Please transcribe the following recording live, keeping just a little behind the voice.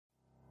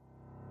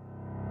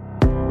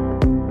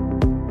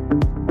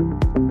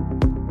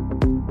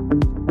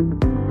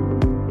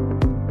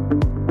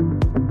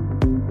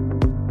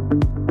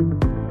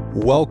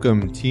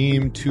Welcome,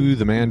 team, to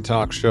the Man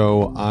Talk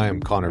Show. I am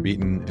Connor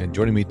Beaton, and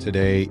joining me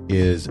today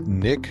is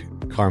Nick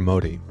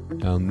Carmody.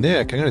 Now,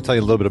 Nick, I'm going to tell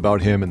you a little bit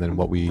about him and then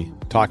what we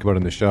talk about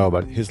in the show,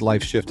 but his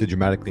life shifted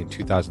dramatically in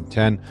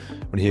 2010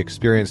 when he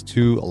experienced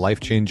two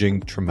life-changing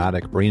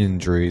traumatic brain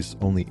injuries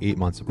only 8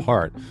 months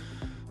apart,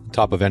 on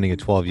top of ending a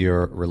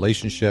 12-year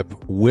relationship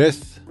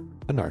with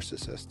a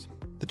narcissist.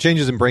 The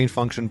changes in brain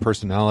function,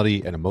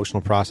 personality, and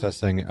emotional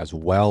processing, as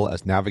well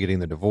as navigating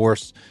the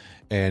divorce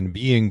and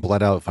being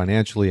bled out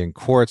financially in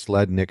courts,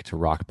 led Nick to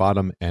rock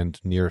bottom and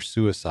near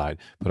suicide,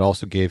 but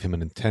also gave him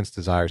an intense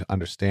desire to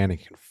understand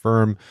and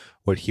confirm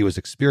what he was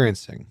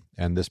experiencing.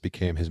 And this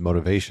became his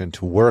motivation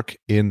to work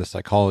in the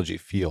psychology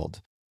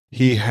field.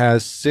 He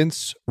has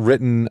since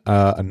written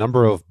a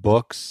number of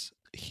books.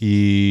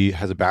 He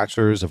has a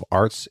bachelor's of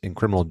arts in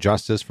criminal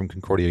justice from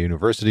Concordia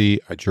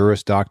University, a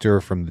Juris Doctor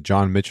from the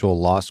John Mitchell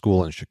Law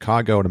School in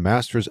Chicago, and a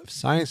master's of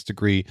science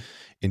degree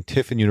in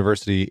Tiffin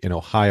University in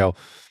Ohio.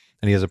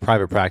 And he has a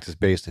private practice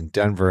based in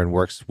Denver and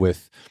works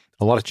with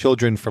a lot of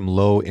children from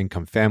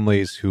low-income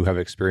families who have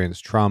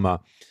experienced trauma.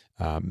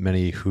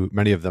 Many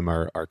of them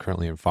are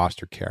currently in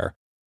foster care.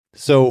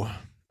 So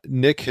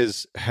Nick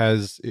is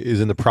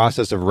in the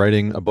process of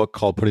writing a book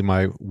called Putting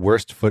My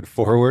Worst Foot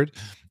Forward.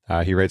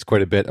 He writes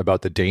quite a bit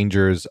about the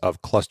dangers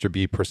of cluster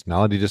B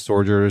personality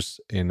disorders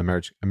in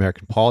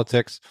American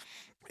politics.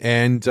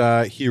 And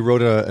he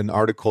wrote an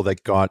article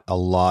that got a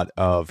lot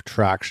of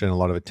traction, a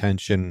lot of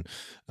attention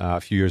a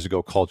few years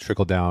ago called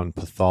Trickle-Down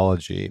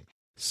Pathology.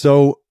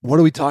 So what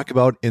do we talk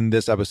about in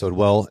this episode?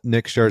 Well,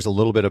 Nick shares a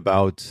little bit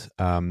about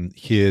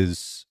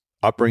his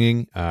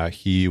upbringing.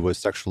 He was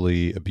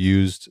sexually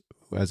abused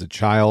as a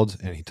child,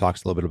 and he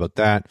talks a little bit about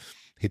that.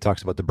 He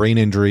talks about the brain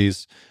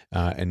injuries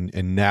and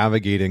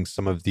navigating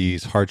some of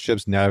these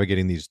hardships,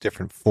 navigating these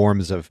different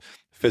forms of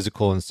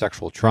physical and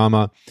sexual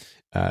trauma.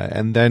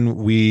 And then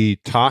we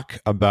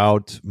talk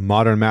about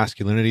modern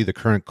masculinity, the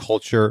current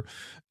culture,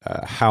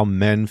 how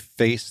men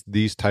face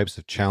these types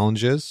of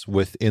challenges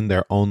within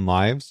their own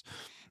lives,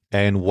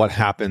 and what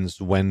happens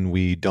when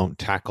we don't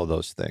tackle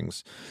those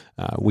things.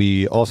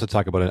 We also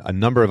talk about a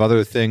number of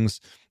other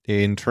things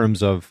in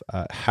terms of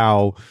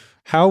how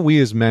we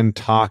as men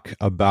talk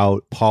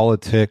about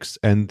politics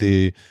and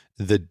the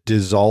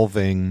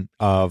dissolving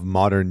of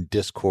modern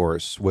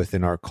discourse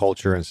within our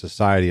culture and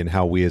society, and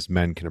how we as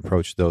men can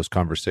approach those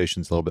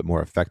conversations a little bit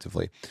more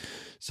effectively.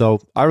 So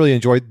I really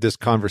enjoyed this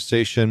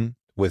conversation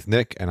with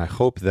Nick, and I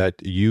hope that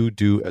you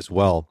do as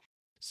well.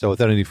 So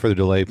without any further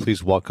delay,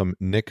 please welcome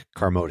Nick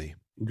Carmody.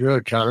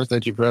 Good, Connor.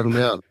 Thank you for having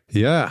me on.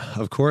 Yeah,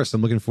 of course.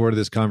 I'm looking forward to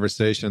this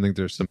conversation. I think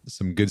there's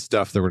some good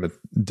stuff that we're going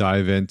to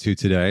dive into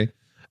today.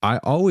 I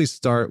always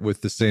start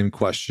with the same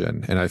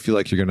question, and I feel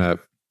like you're going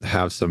to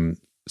have some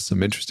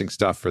interesting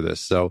stuff for this.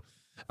 So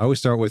I always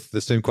start with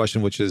the same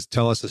question, which is,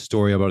 tell us a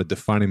story about a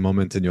defining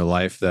moment in your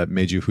life that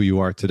made you who you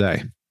are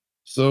today.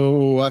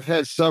 So I've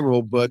had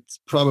several, but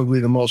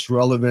probably the most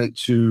relevant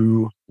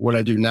to what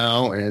I do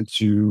now and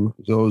to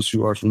those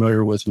who are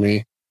familiar with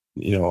me,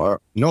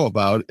 or know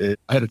about it.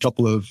 I had a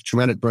couple of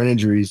traumatic brain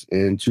injuries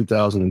in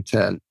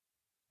 2010,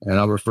 and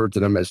I'll refer to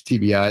them as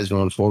TBIs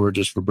going forward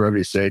just for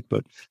brevity's sake,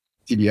 but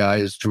TBI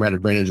is traumatic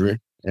brain injury.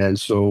 And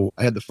so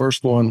I had the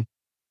first one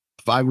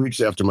 5 weeks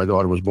after my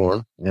daughter was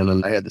born. And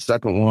then I had the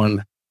second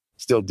one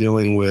still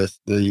dealing with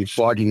the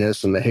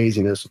fogginess and the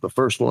haziness of the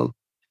first one.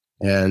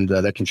 And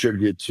that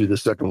contributed to the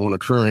second one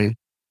occurring.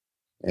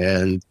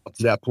 And up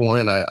to that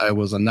point, I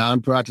was a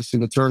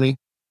non-practicing attorney.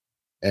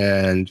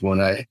 And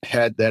when I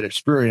had that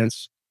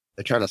experience,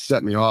 it kind of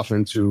set me off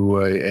into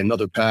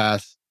another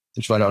path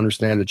to try to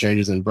understand the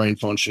changes in brain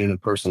function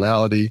and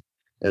personality,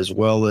 as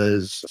well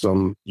as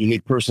some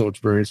unique personal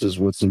experiences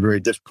with some very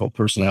difficult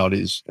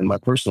personalities in my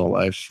personal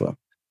life,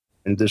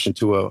 in addition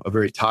to a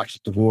very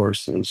toxic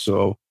divorce. And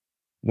so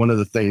one of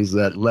the things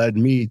that led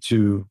me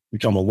to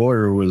become a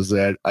lawyer was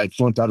that I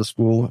flunked out of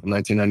school in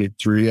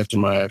 1993 after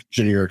my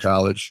junior year of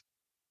college,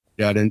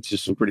 got into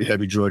some pretty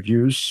heavy drug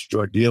use,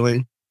 drug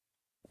dealing.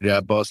 I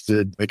got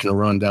busted making a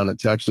run down in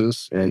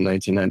Texas in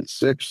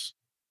 1996.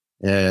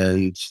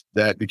 And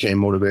that became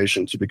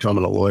motivation to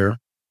becoming a lawyer.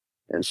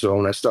 And so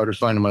when I started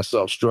finding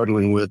myself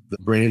struggling with the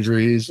brain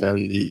injuries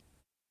and the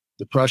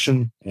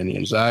depression and the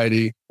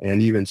anxiety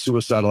and even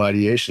suicidal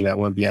ideation that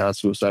went beyond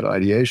suicidal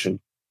ideation,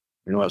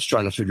 I was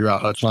trying to figure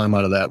out how to climb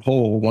out of that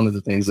hole. One of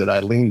the things that I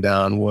leaned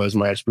on was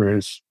my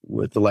experience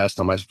with the last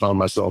time I found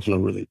myself in a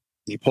really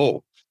deep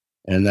hole,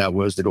 and that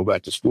was to go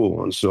back to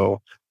school. And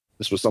so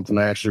this was something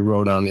I actually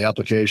wrote on the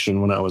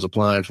application when I was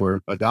applying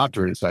for a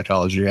doctorate in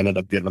psychology. I ended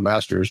up getting a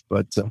master's,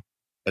 but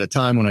at a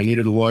time when I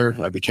needed a lawyer,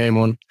 I became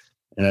one.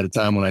 And at a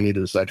time when I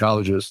needed a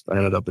psychologist, I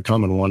ended up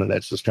becoming one. And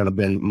that's just kind of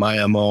been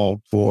my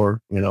MO for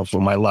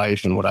my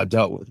life and what I've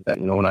dealt with. That,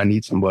 when I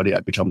need somebody,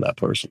 I become that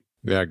person.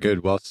 Yeah,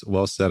 good.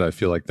 Well said. I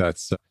feel like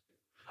that's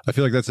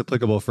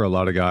applicable for a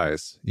lot of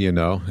guys.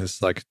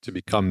 It's like to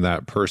become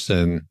that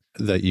person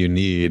that you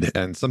need.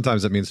 And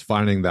sometimes it means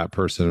finding that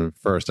person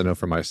first. I know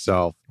for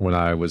myself, when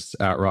I was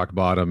at rock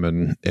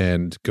bottom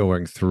and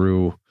going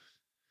through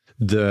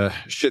the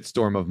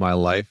shitstorm of my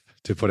life,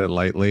 to put it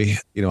lightly.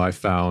 I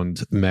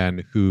found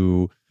men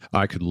who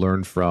I could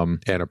learn from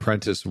and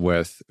apprentice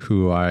with,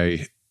 who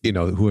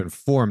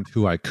informed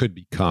who I could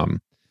become.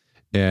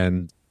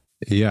 And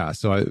yeah,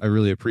 so I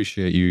really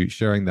appreciate you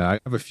sharing that. I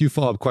have a few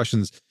follow-up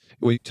questions.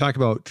 When you talk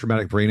about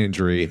traumatic brain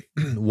injury,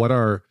 what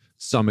are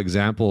some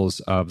examples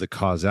of the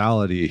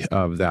causality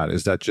of that?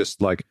 Is that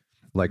just like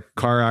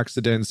car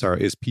accidents, or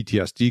is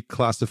PTSD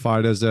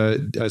classified as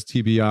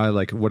TBI?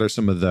 Like, what are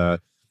some of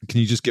can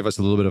you just give us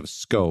a little bit of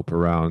scope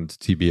around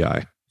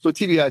TBI? So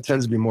TBI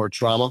tends to be more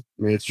trauma.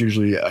 I mean, it's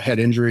usually a head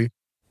injury.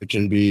 It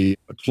can be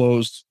a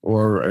closed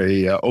or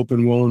a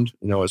open wound,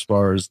 as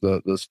far as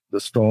the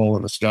skull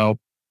and the scalp.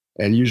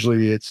 And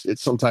usually it's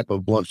some type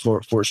of blunt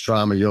force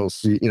trauma. You'll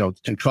see,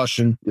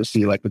 concussion. You'll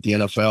see, like with the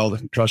NFL, the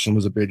concussion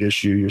was a big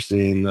issue. You're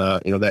seeing,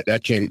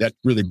 that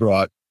really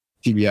brought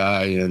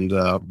TBI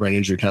and brain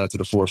injury kind of to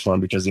the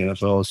forefront because the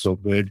NFL is so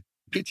big.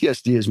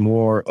 PTSD is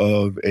more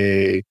of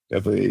a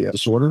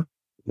disorder.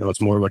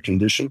 It's more of a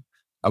condition.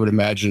 I would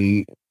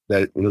imagine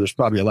that, there's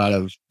probably a lot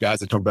of guys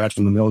that come back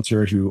from the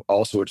military who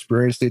also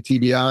experienced a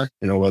TBI,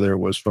 whether it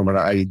was from an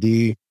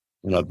IED,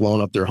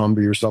 blowing up their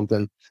Humvee or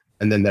something.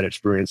 And then that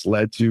experience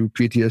led to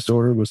PTSD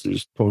disorder, which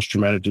is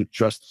post-traumatic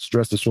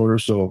stress disorder.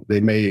 So they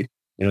may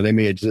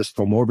exist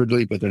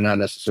comorbidly, but they're not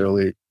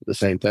necessarily the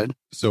same thing.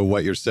 So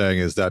what you're saying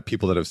is that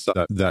people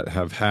that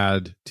have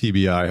had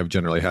TBI have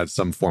generally had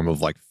some form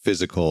of like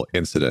physical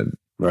incident.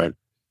 Right.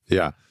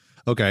 Yeah.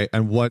 Okay.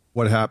 And what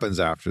happens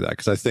after that?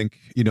 Because I think,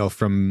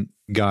 from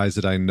guys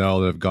that I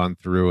know that have gone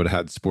through and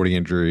had sporting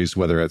injuries,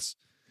 whether it's,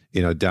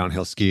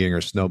 downhill skiing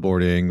or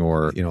snowboarding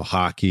or,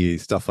 hockey,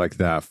 stuff like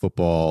that,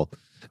 football,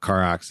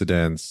 car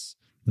accidents,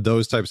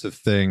 those types of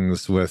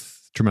things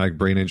with traumatic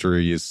brain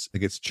injuries, it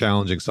gets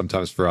challenging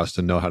sometimes for us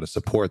to know how to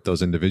support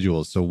those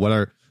individuals. So what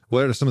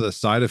are some of the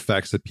side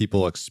effects that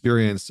people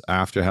experience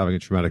after having a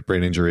traumatic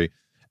brain injury,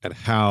 and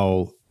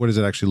what does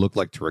it actually look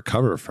like to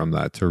recover from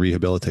that, to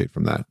rehabilitate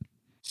from that?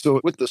 So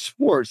with the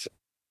sports,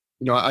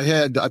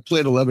 I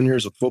played 11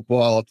 years of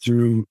football up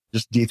through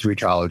just D3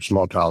 college,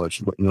 small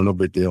college, but no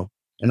big deal.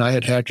 And I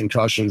had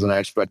concussions, and I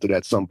expected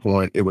at some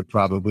point it would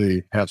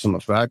probably have some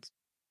effect.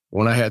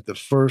 When I had the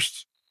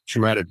first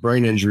traumatic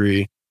brain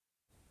injury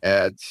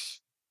at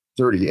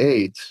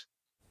 38,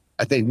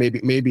 I think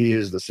maybe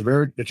is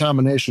the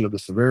combination of the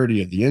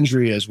severity of the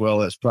injury, as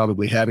well as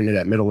probably having it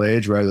at middle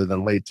age rather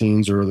than late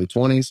teens or early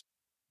 20s,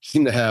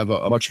 seemed to have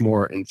a much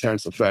more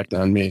intense effect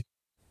on me.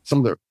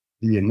 Some of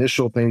the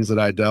initial things that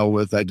I dealt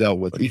with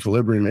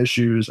equilibrium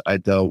issues. I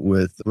dealt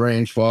with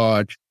brain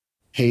fog,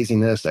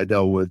 haziness. I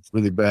dealt with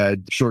really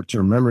bad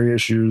short-term memory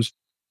issues.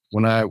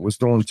 When I was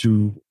going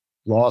to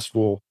law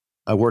school,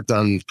 I worked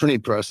on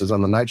printing presses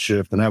on the night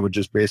shift, and I would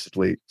just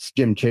basically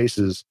skim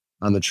cases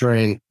on the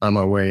train on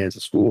my way into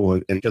school.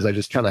 And because I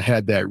just kind of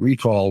had that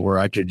recall where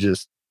I could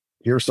just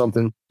hear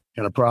something,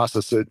 kind of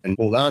process it and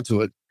hold on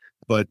to it.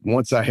 But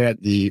once I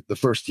had the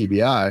first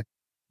TBI,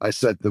 I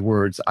said the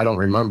words, I don't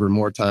remember,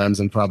 more times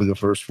in probably the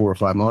first 4 or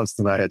 5 months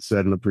than I had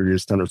said in the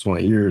previous 10 or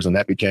 20 years. And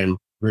that became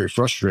very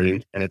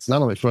frustrating. And it's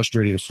not only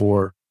frustrating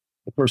for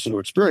the person who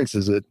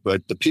experiences it,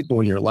 but the people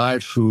in your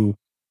life who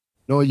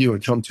know you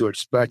and come to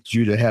expect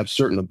you to have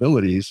certain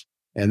abilities.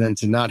 And then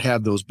to not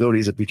have those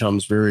abilities, it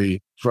becomes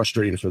very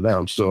frustrating for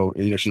them. So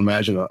you can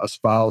imagine a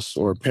spouse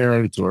or a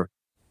parent or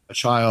a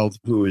child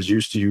who is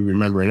used to you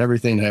remembering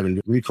everything, having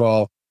to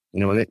recall,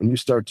 when you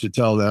start to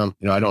tell them,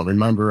 I don't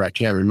remember, I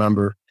can't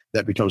remember,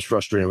 that becomes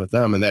frustrating with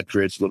them. And that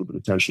creates a little bit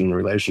of tension in the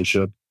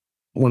relationship.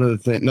 Another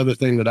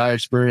thing that I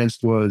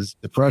experienced was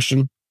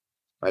depression.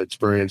 I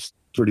experienced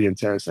pretty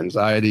intense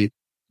anxiety.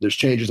 There's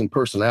changes in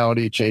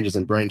personality, changes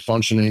in brain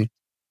functioning,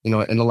 and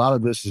a lot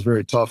of this is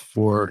very tough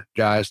for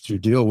guys to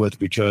deal with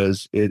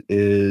because it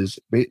is,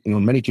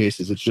 in many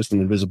cases, it's just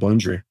an invisible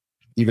injury.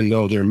 Even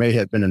though there may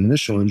have been an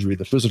initial injury,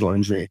 the physical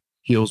injury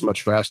heals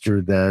much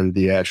faster than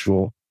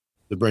the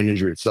brain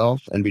injury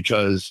itself. And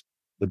because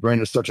the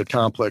brain is such a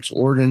complex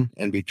organ,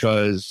 and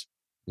because,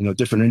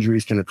 different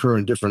injuries can occur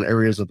in different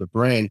areas of the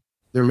brain,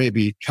 there may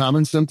be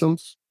common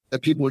symptoms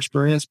that people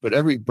experience, but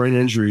every brain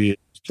injury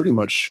is pretty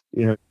much,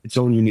 its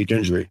own unique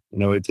injury.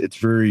 It's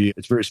very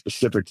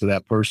specific to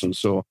that person.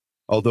 So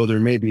although there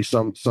may be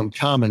some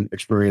common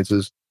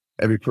experiences,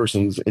 every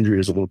person's injury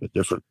is a little bit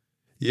different.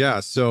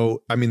 Yeah.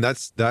 So, I mean,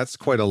 that's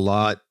quite a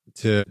lot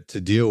to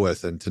deal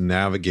with and to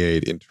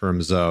navigate in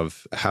terms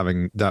of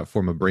having that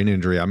form of brain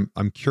injury.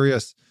 I'm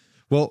curious.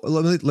 Well,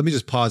 let me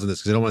just pause on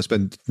this because I don't want to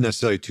spend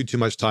necessarily too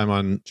much time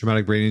on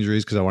traumatic brain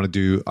injuries because I want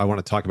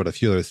to talk about a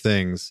few other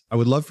things. I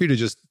would love for you to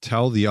just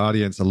tell the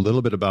audience a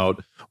little bit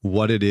about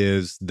what it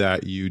is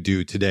that you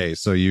do today.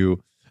 So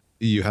you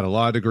had a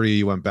law degree,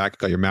 you went back,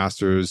 got your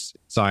master's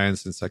in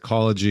science and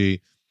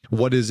psychology.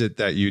 What is it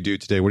that you do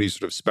today? What do you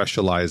sort of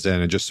specialize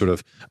in, and just sort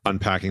of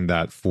unpacking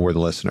that for the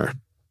listener?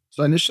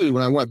 So initially,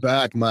 when I went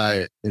back,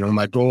 my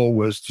goal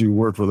was to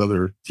work with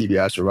other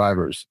TBI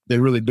survivors.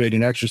 They're really big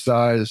in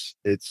exercise.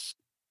 It's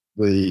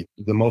the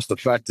most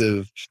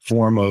effective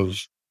form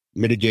of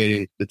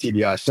mitigating the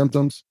TBI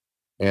symptoms.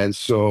 And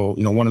so,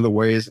 one of the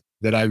ways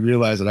that I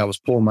realized that I was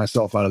pulling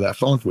myself out of that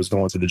funk was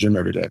going to the gym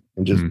every day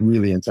and just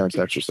really intense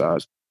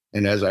exercise.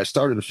 And as I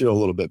started to feel a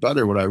little bit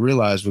better, what I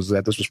realized was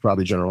that this was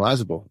probably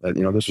generalizable, that,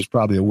 this was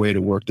probably a way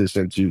to work this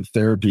into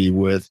therapy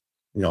with,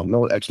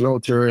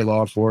 ex-military,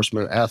 law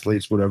enforcement,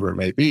 athletes, whatever it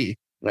may be.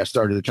 And I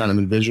started to kind of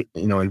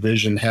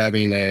envision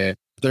having a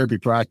therapy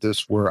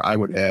practice where I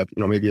would have,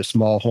 maybe a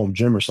small home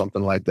gym or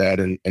something like that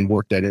and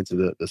work that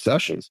into the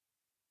sessions.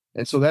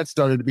 And so that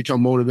started to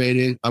become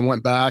motivating. I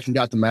went back and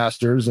got the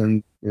master's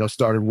and,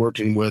 started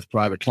working with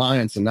private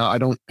clients. And now I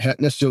don't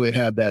necessarily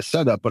have that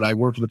setup, but I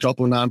worked with a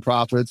couple of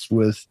nonprofits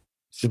with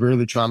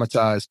severely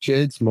traumatized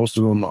kids. Most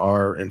of them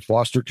are in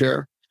foster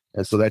care.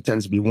 And so that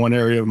tends to be one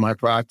area of my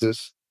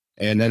practice.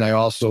 And then I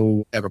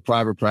also have a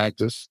private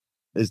practice.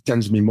 It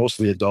tends to be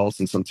mostly adults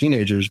and some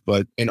teenagers,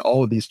 but in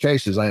all of these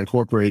cases, I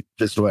incorporate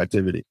physical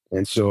activity.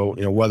 And so,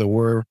 whether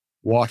we're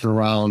walking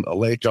around a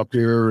lake up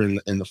here in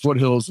the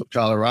foothills of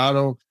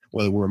Colorado,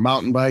 whether we're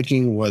mountain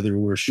biking, whether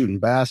we're shooting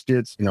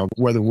baskets,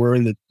 whether we're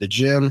in the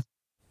gym,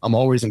 I'm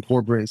always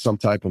incorporating some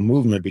type of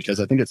movement because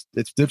I think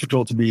it's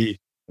difficult to be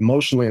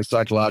emotionally and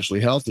psychologically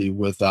healthy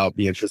without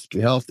being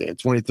physically healthy. In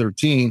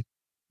 2013,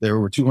 there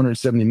were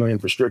 270 million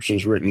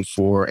prescriptions written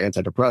for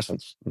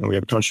antidepressants. We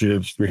have a country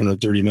of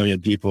 330 million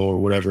people or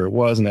whatever it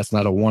was, and that's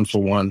not a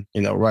one-for-one,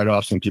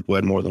 write-off. Some people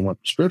had more than one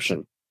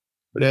prescription.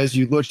 But as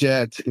you look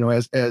at,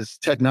 as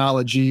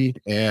technology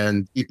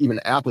and even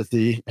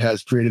apathy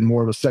has created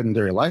more of a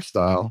sedentary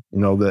lifestyle,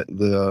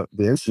 the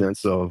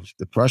incidence of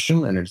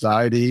depression and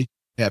anxiety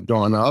have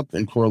gone up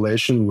in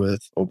correlation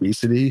with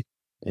obesity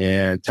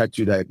and type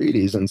 2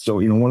 diabetes. And so,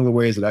 one of the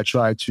ways that I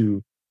try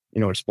to,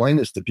 explain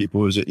this to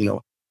people is that,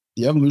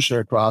 the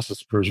evolutionary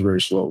process occurs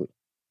very slowly.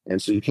 And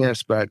so you can't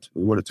expect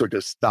what it took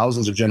us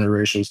thousands of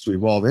generations to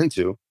evolve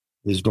into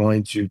is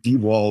going to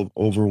devolve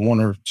over 1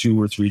 or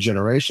 2 or 3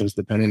 generations,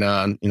 depending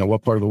on,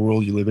 what part of the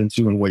world you live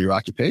into and what your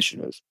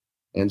occupation is.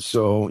 And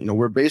so,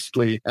 we're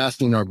basically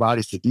asking our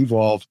bodies to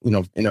devolve, in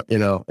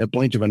a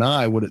blink of an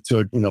eye, what it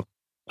took,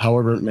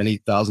 however many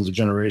thousands of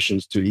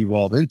generations to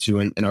evolve into.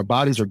 And our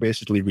bodies are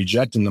basically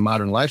rejecting the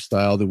modern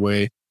lifestyle the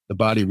way the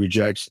body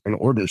rejects an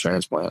organ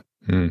transplant.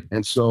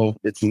 And so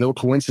it's no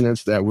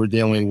coincidence that we're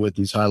dealing with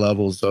these high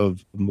levels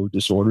of mood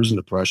disorders and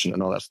depression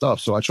and all that stuff.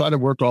 So I try to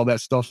work all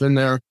that stuff in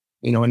there.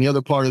 And the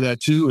other part of that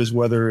too is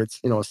whether it's,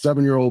 a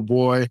 7-year-old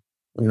boy,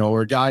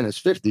 or a guy in his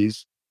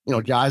 50s,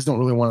 guys don't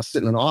really want to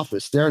sit in an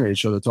office staring at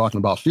each other talking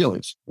about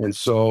feelings. And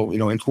so,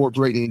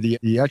 incorporating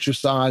the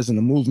exercise and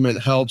the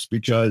movement helps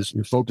because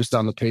you're focused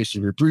on the pace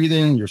of your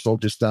breathing, you're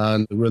focused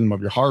on the rhythm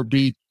of your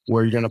heartbeat,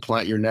 where you're going to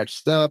plant your next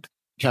step,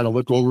 kind of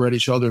look over at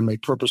each other and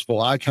make purposeful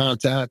eye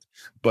contact,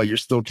 but you're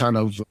still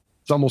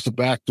it's almost a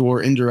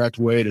backdoor, indirect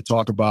way to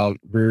talk about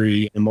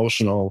very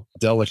emotional,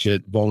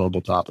 delicate,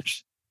 vulnerable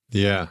topics.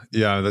 Yeah,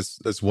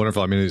 that's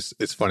wonderful. I mean,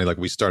 it's funny. Like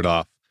we start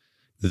off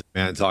the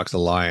Man Talks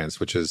Alliance,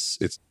 which is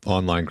it's an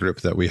online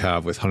group that we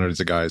have with hundreds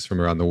of guys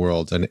from around the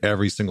world, and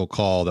every single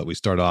call that we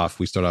start off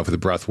with the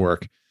breath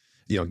work,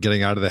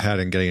 getting out of the head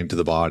and getting into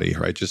the body,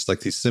 right? Just like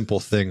these simple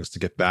things to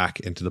get back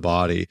into the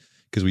body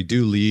because we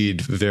do lead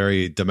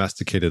very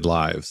domesticated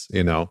lives.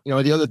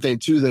 The other thing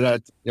too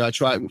that I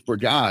try for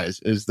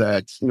guys is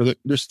that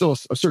there's still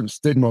a certain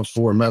stigma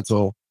for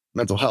mental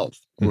health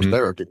or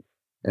therapy.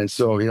 And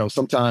so,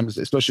 sometimes,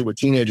 especially with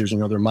teenagers,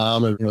 their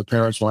mom or, the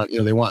parents want,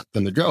 they want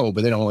them to go,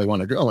 but they don't really want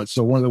to go. And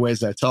so one of the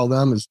ways that I tell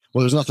them is,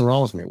 well, there's nothing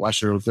wrong with me. Why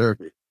should I go to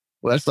therapy?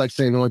 Well, that's like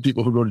saying the only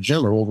people who go to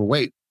gym are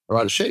overweight or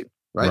out of shape,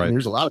 right? And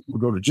there's a lot of people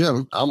who go to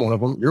gym. I'm one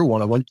of them. You're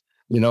one of them,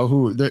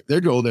 who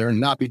they go there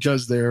not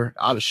because they're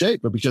out of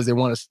shape, but because they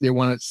want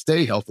to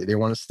stay healthy. They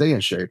want to stay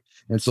in shape.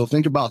 And so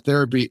think about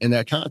therapy in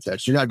that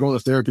context. You're not going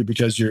to therapy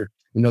because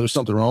there's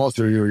something wrong with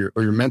you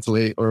or you're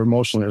mentally or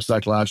emotionally or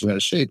psychologically out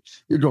of shape.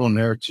 You're going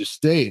there to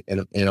stay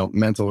in a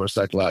mental or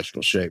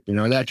psychological shape,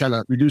 and that kind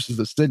of reduces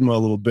the stigma a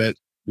little bit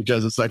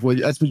because it's like, well,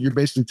 that's what you're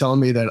basically telling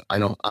me that I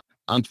know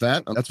I'm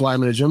fat. That's why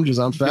I'm in a gym because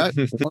I'm fat.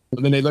 And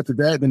then they look at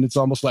that, then it's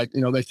almost like,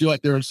 they feel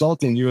like they're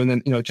insulting you. And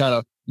then, you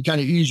kind of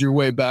ease your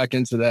way back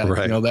into that,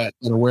 that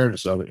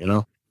awareness of it,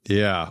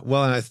 Yeah.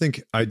 Well,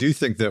 and I do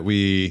think that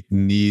we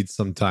need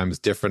sometimes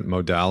different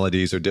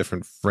modalities or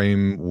different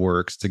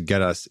frameworks to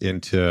get us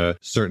into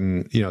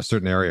certain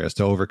areas,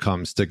 to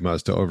overcome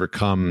stigmas, to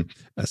overcome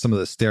some of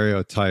the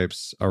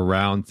stereotypes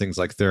around things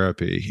like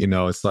therapy.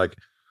 It's like,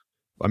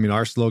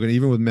 our slogan,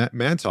 even with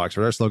Man Talks,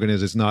 our slogan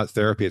is, it's not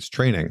therapy, it's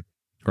training,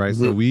 right?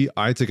 So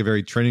I take a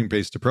very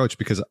training-based approach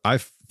because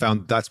I've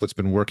found that's what's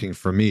been working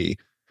for me.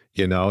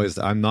 Is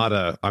I'm not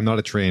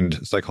a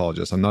trained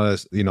psychologist. I'm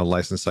not a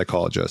licensed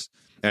psychologist.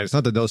 And it's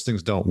not that those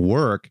things don't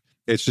work.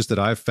 It's just that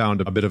I've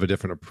found a bit of a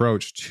different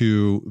approach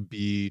to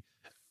be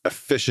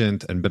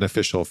efficient and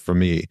beneficial for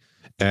me.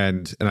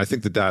 And I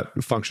think that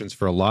functions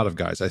for a lot of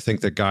guys. I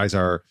think that guys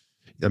are,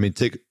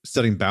 take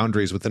setting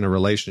boundaries within a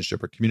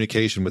relationship or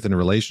communication within a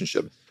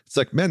relationship. It's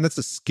like, man, that's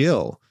a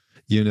skill.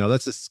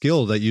 That's a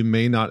skill that you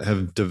may not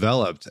have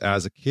developed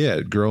as a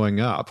kid growing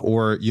up,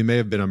 or you may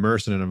have been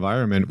immersed in an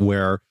environment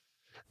where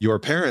your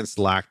parents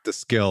lacked the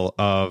skill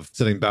of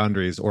setting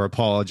boundaries or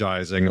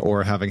apologizing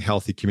or having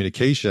healthy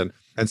communication.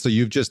 And so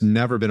you've just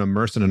never been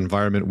immersed in an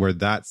environment where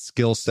that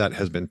skill set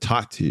has been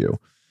taught to you.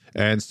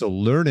 And so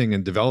learning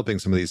and developing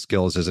some of these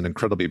skills is an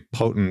incredibly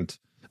potent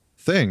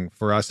thing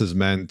for us as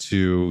men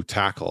to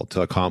tackle,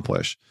 to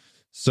accomplish.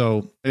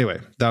 So anyway,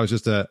 that was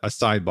just a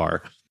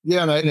sidebar.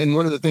 Yeah, and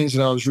one of the things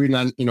that I was reading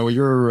on,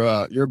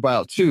 your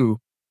bio too,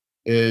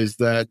 is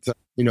that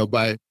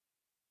by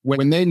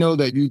when they know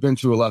that you've been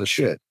through a lot of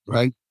shit,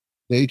 right?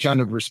 They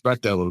kind of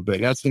respect that a little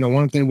bit. That's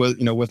one thing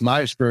with my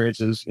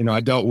experiences.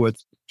 I dealt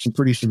with some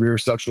pretty severe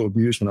sexual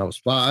abuse when I was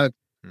 5.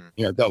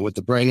 I dealt with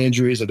the brain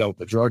injuries. I dealt with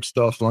the drug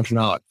stuff. Lunching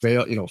out,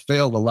 failed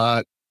a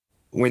lot.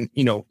 When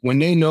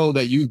they know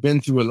that you've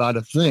been through a lot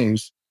of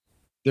things,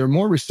 they're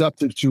more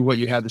receptive to what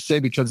you had to say,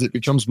 because it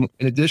becomes,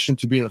 in addition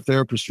to being a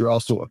therapist, you're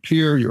also a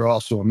peer, you're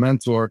also a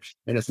mentor.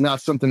 And it's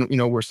not something,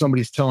 where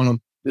somebody's telling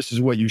them, this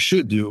is what you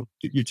should do.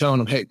 You're telling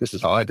them, hey, this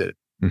is how I did it.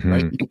 Mm-hmm.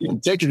 Right? You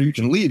can take it or you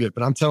can leave it,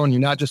 but I'm telling you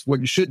not just what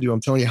you should do. I'm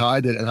telling you how I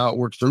did it and how it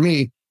worked for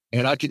me.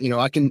 And I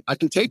can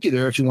take you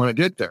there if you want to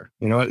get there.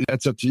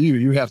 That's up to you.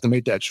 You have to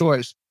make that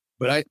choice.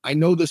 But I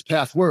know this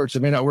path works.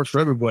 It may not work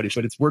for everybody,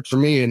 but it's worked for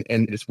me, and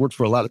it's worked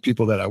for a lot of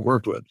people that I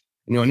worked with.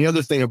 And the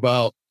other thing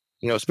about,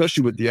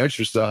 especially with the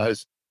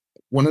exercise,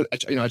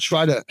 I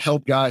try to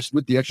help guys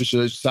with the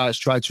exercise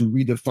try to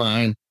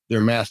redefine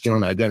their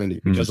masculine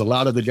identity, because a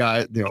lot of the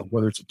guys,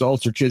 whether it's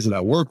adults or kids that I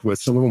work with,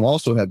 some of them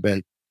also have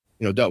been,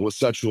 dealt with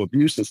sexual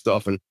abuse and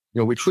stuff. And,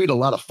 we create a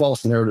lot of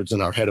false narratives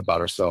in our head about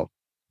ourselves.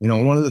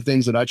 One of the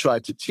things that I try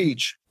to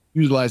teach,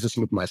 utilize this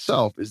with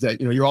myself, is that,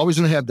 you're always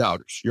going to have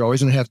doubters. You're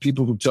always going to have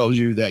people who tell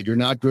you that you're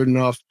not good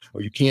enough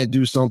or you can't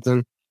do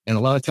something. And a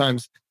lot of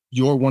times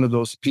you're one of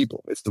those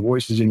people. It's the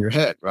voices in your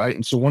head, right?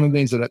 And so one of the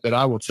things that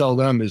I will tell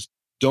them is,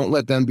 don't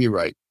let them be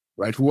right?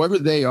 Whoever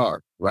they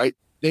are, right?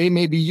 They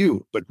may be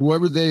you, but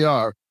whoever they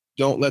are,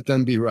 don't let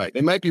them be right.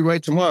 They might be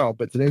right tomorrow,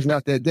 but today's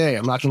not that day.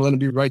 I'm not going to let them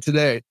be right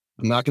today.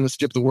 I'm not going to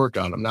skip the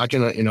workout. I'm not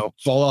going to,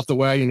 fall off the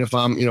wagon if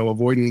I'm,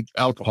 avoiding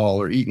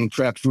alcohol or eating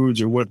crap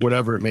foods or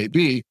whatever it may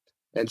be.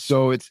 And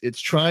so it's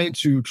trying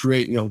to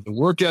create, the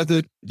work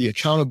ethic, the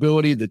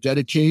accountability, the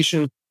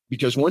dedication,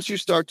 because once you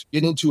start to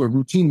get into a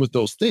routine with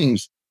those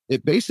things,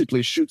 it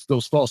basically shoots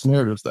those false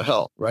narratives to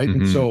hell, right?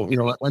 Mm-hmm. And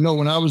so, I know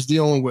when I was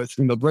dealing with,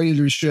 brain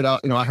injury shit,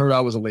 I heard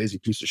I was a lazy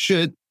piece of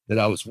shit, that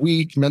I was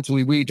weak,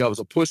 mentally weak, I was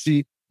a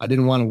pussy, I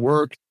didn't want to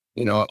work,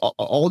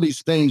 all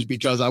these things,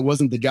 because I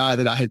wasn't the guy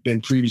that I had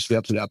been previously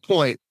up to that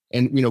point.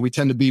 And, we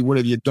tend to be, what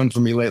have you done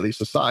for me lately,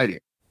 society,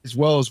 as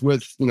well as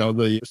with,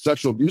 the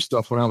sexual abuse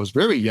stuff when I was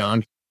very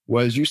young,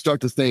 was you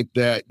start to think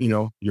that,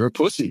 you're a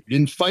pussy, you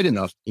didn't fight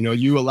enough,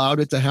 you allowed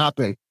it to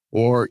happen.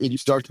 Or you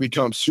start to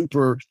become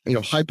super,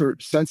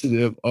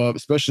 hypersensitive of,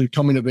 especially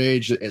coming of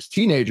age as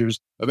teenagers,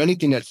 of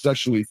anything that's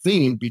sexually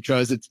themed,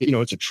 because it's,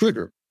 it's a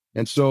trigger.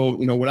 And so,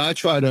 what I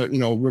try to,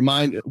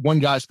 remind one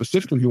guy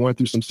specifically who went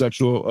through some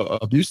sexual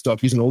abuse stuff,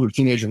 he's an older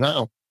teenager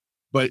now.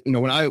 But,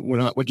 when I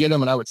would get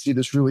him and I would see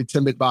this really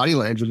timid body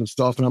language and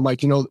stuff, and I'm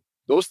like,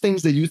 those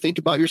things that you think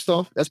about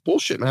yourself, that's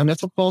bullshit, man.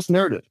 That's a false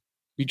narrative,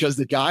 because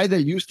the guy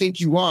that you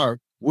think you are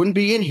wouldn't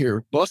be in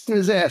here busting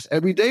his ass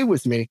every day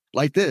with me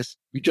like this,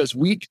 because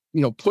weak,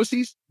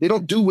 pussies, they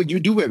don't do what you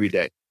do every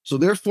day. So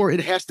therefore it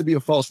has to be a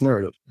false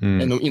narrative.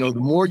 And the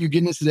more you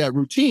get into that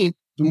routine,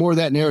 the more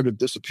that narrative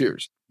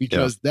disappears,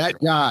 because that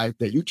guy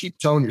that you keep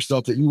telling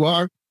yourself that you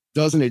are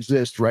doesn't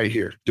exist right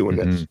here doing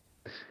this.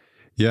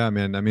 Yeah,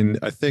 man. I mean,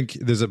 I think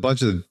there's a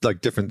bunch of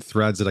different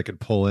threads that I could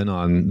pull in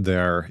on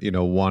there.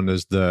 One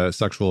is the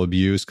sexual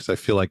abuse, because I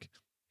feel like,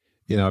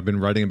 I've been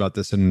writing about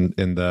this in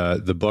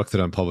the book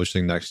that I'm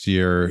publishing next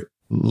year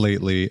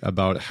lately,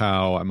 about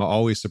how I'm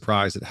always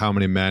surprised at how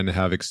many men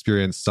have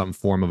experienced some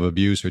form of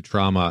abuse or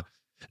trauma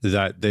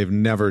that they've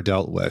never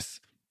dealt with.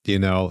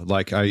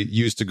 I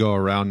used to go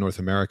around North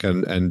America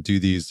and do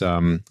these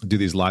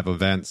live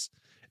events,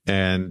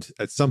 and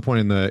at some point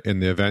in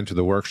the event or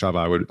the workshop,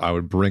 I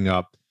would bring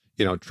up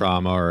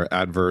trauma or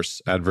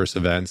adverse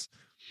events.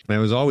 And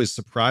it was always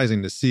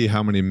surprising to see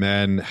how many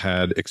men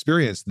had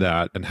experienced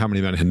that and how many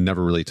men had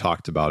never really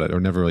talked about it or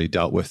never really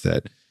dealt with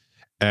it.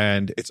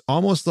 And it's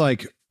almost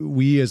like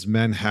we as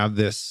men have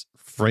this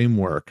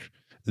framework,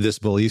 this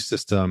belief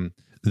system,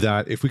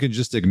 that if we can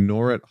just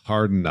ignore it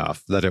hard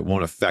enough, that it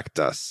won't affect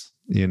us.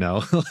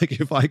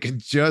 If I can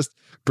just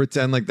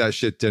pretend like that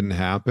shit didn't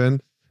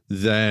happen,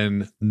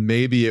 then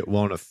maybe it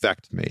won't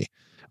affect me.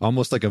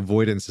 Almost like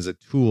avoidance is a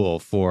tool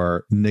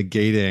for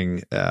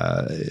negating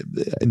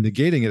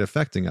it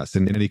affecting us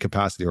in any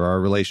capacity, or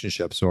our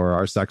relationships or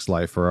our sex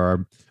life or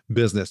our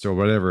business or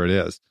whatever it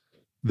is.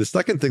 The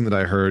second thing that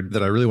I heard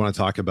that I really want to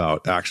talk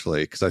about,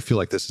 actually, because I feel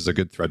like this is a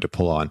good thread to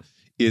pull on,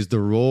 is the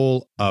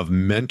role of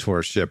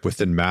mentorship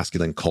within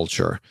masculine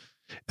culture,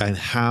 and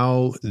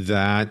how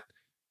that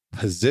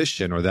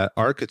position or that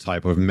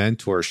archetype of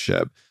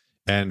mentorship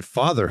and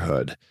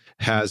fatherhood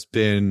has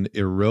been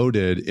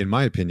eroded, in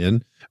my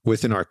opinion,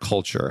 within our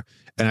culture.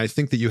 And I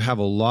think that you have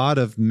a lot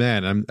of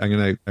men,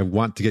 I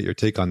want to get your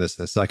take on this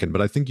in a second,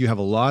 but I think you have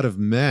a lot of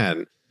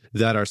men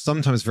that are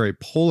sometimes very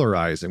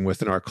polarizing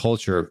within our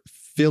culture,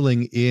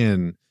 filling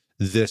in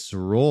this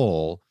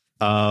role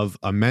of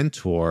a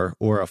mentor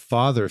or a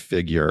father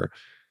figure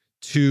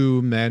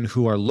to men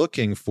who are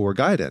looking for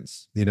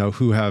guidance,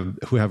 who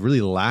have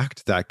really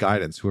lacked that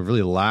guidance, who have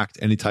really lacked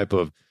any type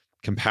of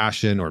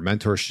compassion or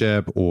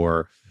mentorship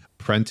or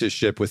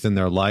apprenticeship within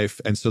their life.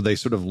 And so they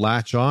sort of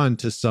latch on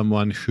to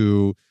someone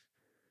who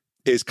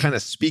is kind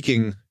of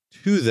speaking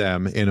to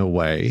them in a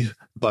way,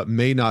 but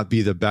may not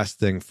be the best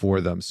thing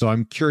for them. So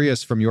I'm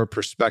curious from your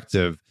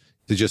perspective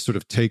to just sort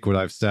of take what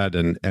I've said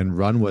and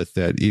run with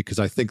it, because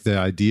I think the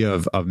idea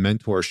of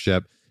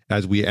mentorship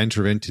as we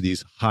enter into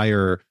these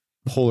higher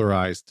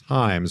polarized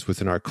times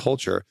within our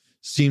culture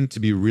seem to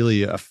be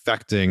really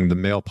affecting the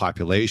male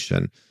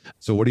population.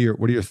 So what are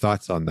your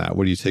thoughts on that?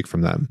 What do you take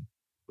from them?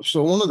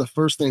 So one of the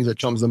first things that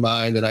comes to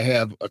mind, that I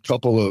have a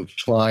couple of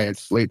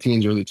clients, late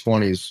teens, early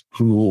 20s,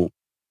 who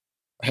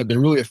have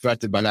been really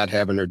affected by not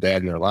having their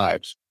dad in their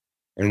lives.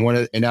 And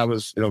that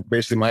was,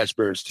 basically my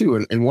experience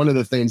too. And one of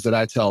the things that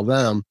I tell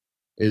them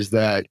is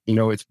that,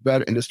 it's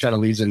better, and this kind of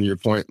leads into your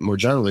point more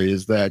generally,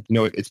 is that,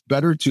 it's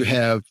better to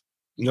have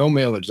no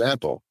male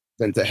example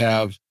than to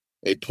have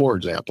a poor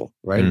example,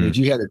 right? If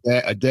you had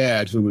a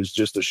dad who was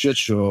just a shit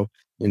show,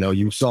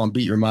 you saw him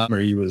beat your mom, or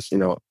he was,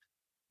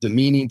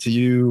 demeaning to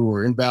you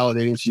or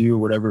invalidating to you,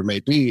 whatever it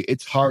may be,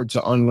 it's hard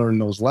to unlearn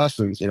those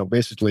lessons,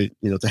 basically,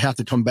 to have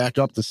to come back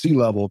up to sea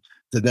level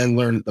to then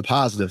learn the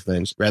positive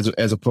things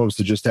as opposed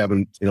to just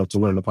having, to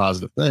learn the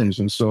positive things.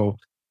 And so,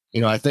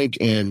 I think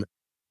in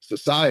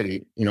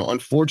society,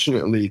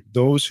 unfortunately,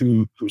 those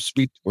who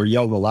speak or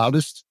yell the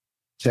loudest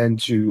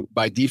tend to,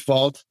 by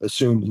default,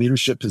 assume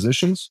leadership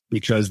positions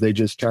because they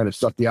just kind of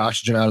suck the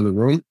oxygen out of the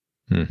room.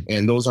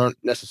 And those aren't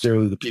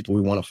necessarily the people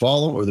we want to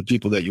follow or the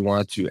people that you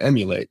want to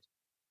emulate.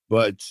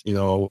 But,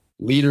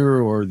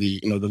 leader or the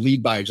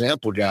lead by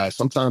example guy,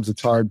 sometimes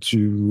it's hard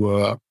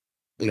to,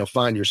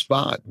 find your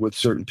spot with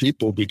certain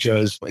people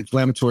because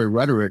inflammatory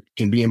rhetoric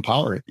can be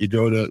empowering. You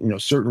go to,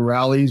 certain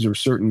rallies or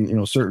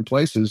certain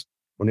places,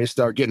 when they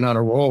start getting on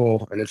a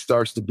roll and it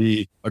starts to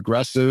be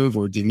aggressive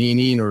or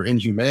demeaning or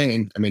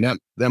inhumane, I mean,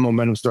 that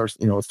momentum starts,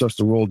 it starts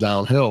to roll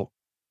downhill.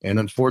 And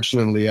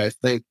unfortunately, I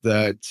think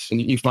that,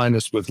 and you find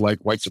this with like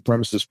white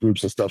supremacist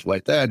groups and stuff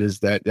like that, is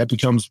that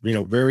becomes,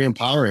 very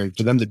empowering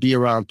for them to be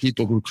around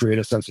people who create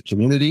a sense of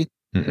community,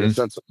 and a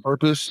sense of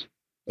purpose,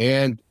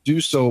 and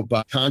do so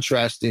by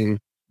contrasting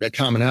that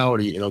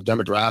commonality,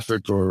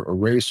 demographic or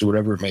race or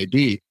whatever it may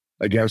be,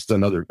 against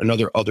another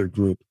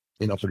group.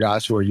 For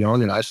guys who are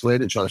young and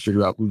isolated, trying to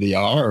figure out who they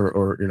are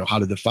or how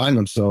to define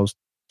themselves,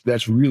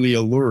 that's really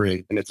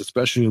alluring. And it's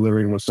especially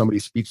alluring when somebody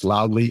speaks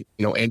loudly,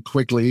 and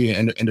quickly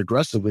and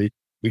aggressively,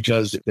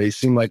 because they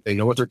seem like they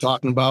know what they're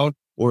talking about,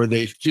 or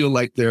they feel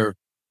like they're,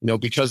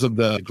 because of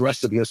the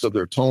aggressiveness of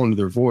their tone,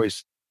 their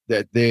voice,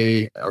 that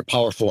they are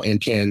powerful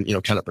and can,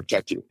 kind of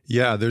protect you.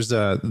 Yeah, there's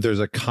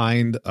a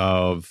kind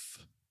of,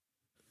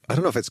 I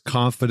don't know if it's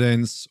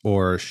confidence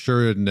or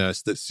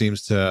assuredness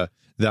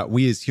that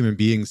we as human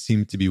beings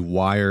seem to be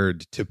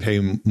wired to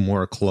pay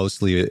more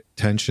closely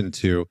attention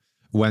to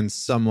when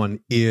someone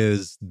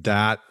is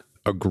that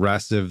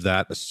aggressive,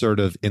 that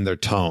assertive in their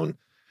tone,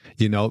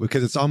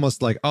 because it's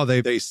almost like, oh,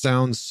 they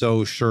sound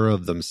so sure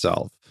of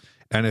themselves.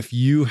 And if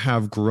you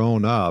have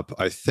grown up,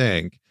 I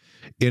think,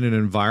 in an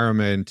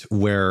environment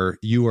where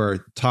you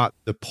are taught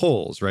the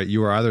poles, right?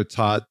 You are either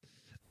taught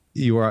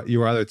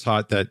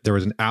that there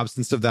was an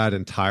absence of that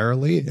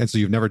entirely. And so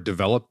you've never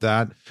developed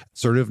that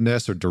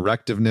assertiveness or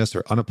directiveness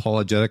or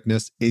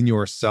unapologeticness in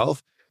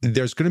yourself.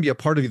 There's going to be a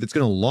part of you that's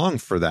going to long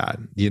for that,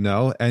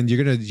 and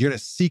you're going to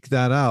seek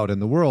that out in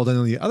the world. And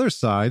on the other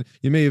side,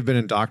 you may have been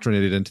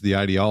indoctrinated into the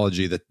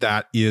ideology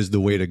that is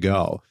the way to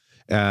go.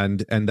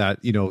 And that,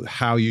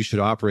 how you should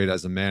operate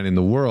as a man in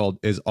the world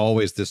is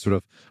always this sort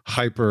of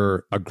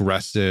hyper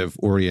aggressive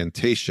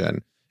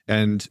orientation.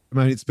 And I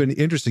mean, it's been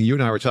interesting. You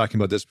and I were talking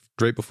about this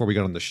right before we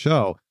got on the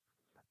show.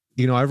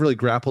 I've really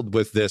grappled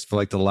with this for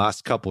like the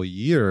last couple of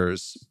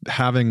years,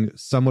 having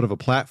somewhat of a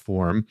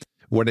platform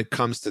when it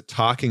comes to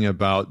talking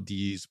about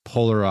these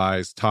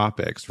polarized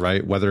topics,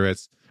 right? Whether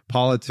it's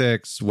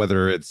politics,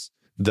 whether it's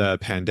the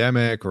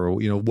pandemic, or,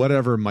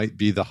 whatever might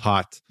be the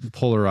hot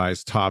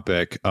polarized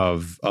topic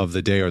of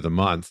the day or the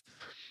month.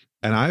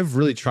 And I've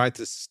really tried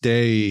to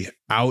stay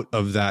out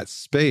of that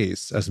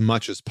space as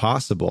much as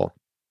possible.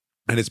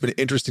 And it's been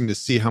interesting to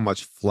see how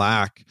much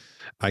flack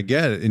I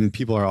get. And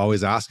people are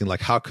always asking,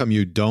 like, how come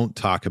you don't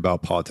talk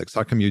about politics?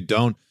 How come you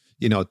don't,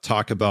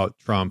 talk about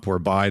Trump or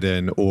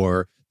Biden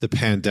or the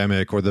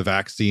pandemic or the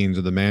vaccines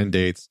or the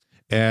mandates?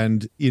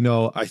 And,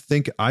 I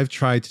think I've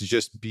tried to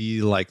just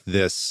be like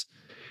this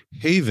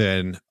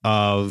haven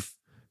of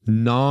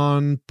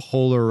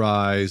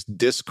non-polarized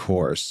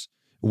discourse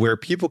where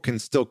people can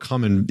still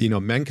come and,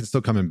 men can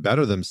still come and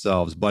better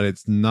themselves, but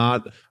it's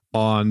not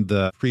on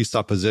the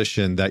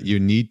presupposition that you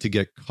need to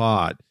get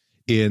caught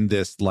in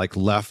this like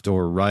left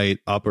or right,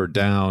 up or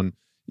down,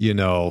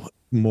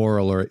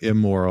 moral or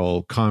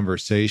immoral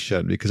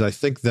conversation. Because I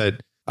think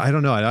that, I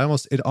don't know,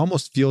 it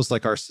almost feels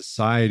like our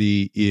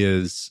society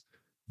is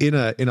in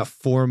a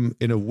form,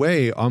 in a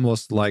way,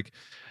 almost like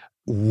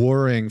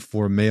warring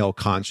for male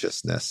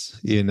consciousness,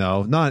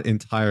 not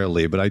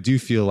entirely, but I do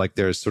feel like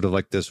there's sort of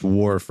like this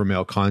war for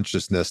male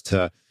consciousness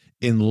to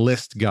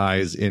enlist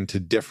guys into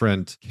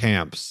different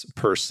camps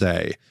per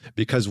se,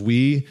 because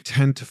we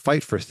tend to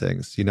fight for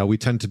things, we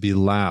tend to be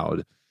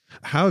loud.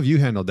 How have you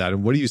handled that?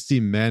 And what do you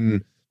see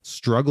men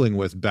struggling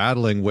with,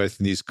 battling with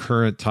in these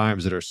current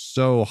times that are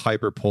so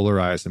hyper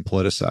polarized and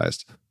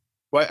politicized?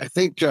 Well, I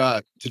think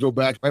to go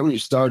back right when you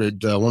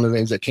started, one of the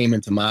things that came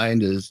into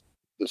mind is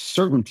the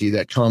certainty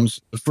that comes,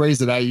 the phrase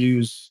that I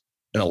use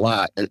a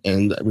lot,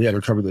 and we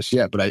haven't covered this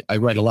yet, but I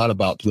write a lot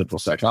about political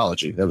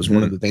psychology. That was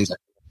one of the things I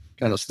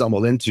kind of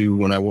stumbled into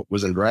when I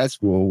was in grad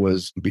school,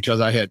 was because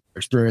I had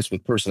experience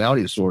with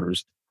personality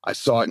disorders. I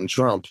saw it in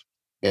Trump,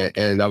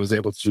 and I was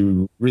able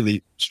to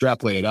really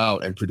extrapolate it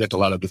out and predict a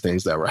lot of the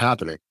things that were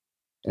happening.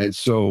 And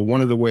so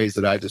one of the ways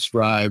that I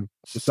describe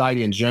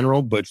society in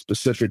general, but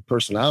specific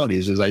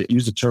personalities, is I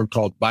use a term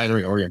called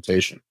binary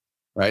orientation,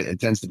 right? It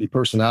tends to be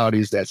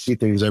personalities that see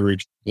things in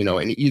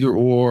either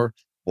or,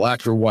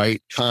 black or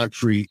white,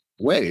 concrete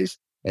ways.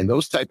 And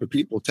those type of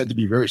people tend to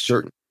be very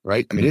certain,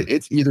 right? I mean,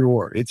 it's either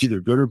or. It's either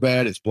good or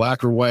bad. It's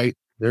black or white.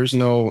 There's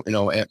no,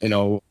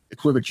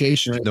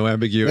 equivocation. No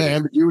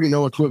ambiguity.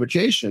 No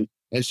equivocation.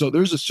 And so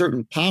there's a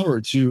certain power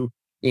to,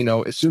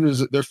 as soon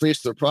as they're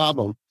faced with a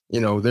problem,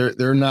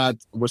 they're not,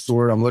 what's the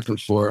word I'm looking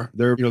for?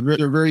 They're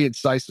very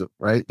incisive,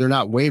 right? They're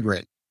not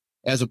wavering,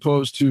 as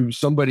opposed to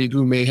somebody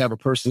who may have a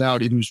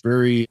personality who's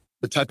the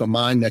type of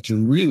mind that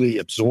can really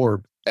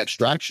absorb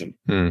abstraction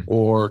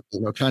or,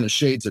 kind of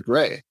shades of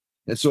gray.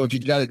 And so if you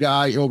got a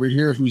guy over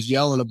here who's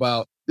yelling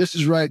about this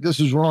is right, this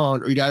is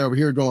wrong, or you got over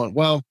here going,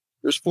 well,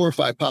 there's 4 or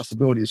 5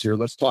 possibilities here.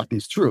 Let's talk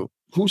these through.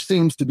 Who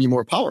seems to be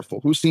more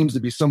powerful? Who seems to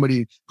be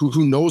somebody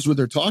who knows what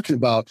they're talking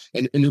about,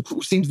 and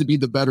who seems to be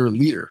the better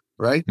leader,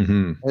 right?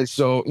 Mm-hmm. And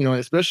so,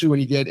 especially when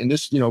you get in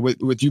this,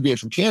 with you being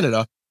from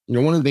Canada,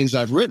 one of the things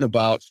I've written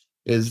about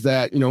is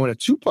that, in a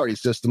two-party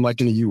system like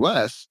in the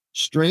U.S.,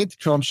 strength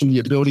comes from the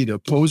ability to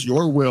oppose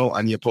your will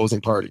on the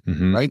opposing party,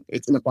 right?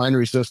 It's in a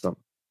binary system.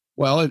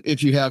 Well,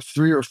 if you have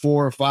 3 or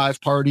 4 or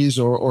 5 parties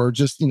or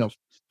just,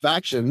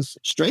 factions,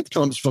 strength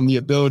comes from the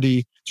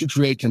ability to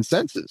create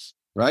consensus,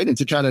 right? And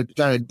to kind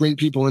of bring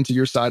people into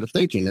your side of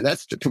thinking. And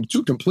that's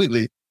two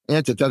completely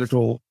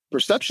antithetical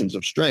perceptions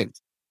of strength.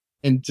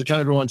 And to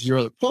kind of go on to your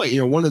other point,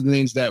 one of the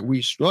things that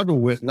we struggle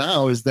with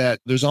now is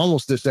that there's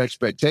almost this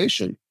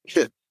expectation,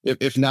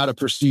 if not a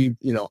perceived,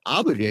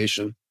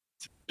 obligation,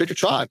 to pick a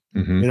tribe.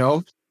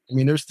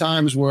 There's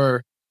times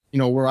where,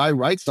 where I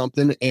write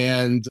something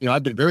and,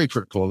 I've been very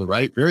critical of the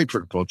right, very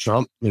critical of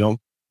Trump,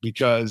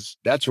 because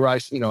that's where I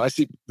see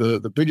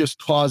the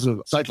biggest cause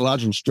of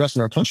psychological stress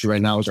in our country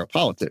right now is our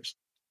politics.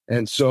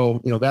 And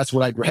so, that's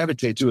what I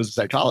gravitate to as a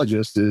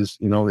psychologist is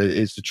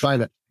to try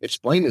to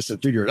explain this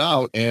and figure it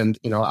out. And,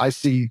 I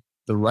see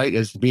the right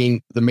as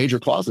being the major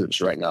cause of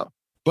this right now.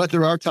 But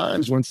there are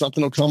times when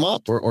something will come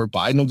up or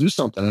Biden will do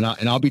something and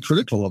I'll be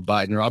critical of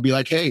Biden, or I'll be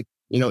like, hey,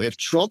 if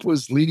Trump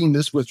was leading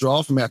this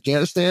withdrawal from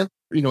Afghanistan,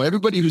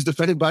 everybody who's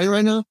defending Biden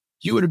right now,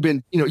 you would have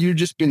been, you'd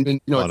just been,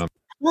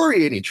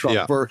 worrying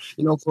Trump for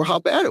how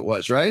bad it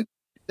was, right?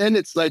 Then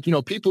it's like,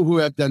 people who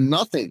have done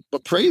nothing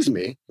but praise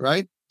me,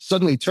 right?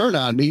 Suddenly turn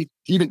on me,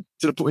 even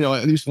to the point,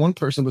 at least one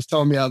person was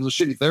telling me I was a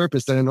shitty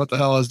therapist. I didn't know what the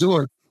hell I was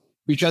doing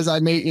because I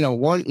made,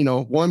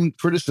 one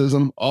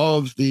criticism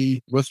of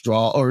the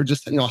withdrawal or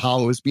just,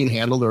 how it was being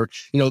handled or,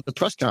 the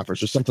press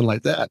conference or something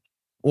like that.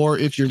 Or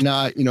if you're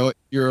not,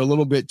 you're a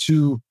little bit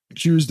too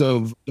accused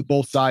of the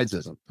both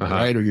sidesism,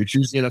 right? Or you're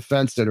choosing an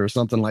offense or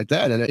something like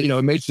that. And,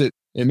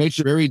 it makes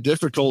it very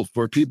difficult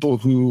for people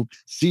who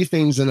see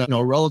things in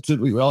a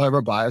relatively, we all have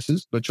our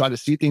biases, but try to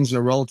see things in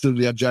a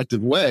relatively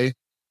objective way.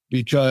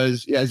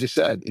 Because, as you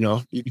said,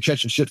 you're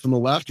catching shit from the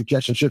left, you're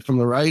catching shit from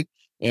the right.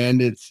 And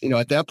it's,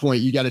 at that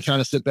point, you got to kind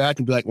of sit back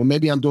and be like, well,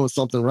 maybe I'm doing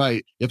something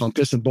right if I'm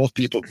pissing both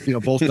people,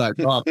 both sides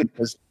off,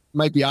 because it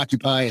might be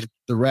occupying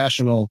the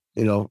rational,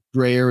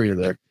 gray area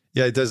there.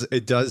 Yeah,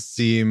 it does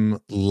seem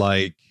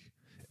like,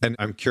 and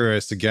I'm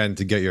curious again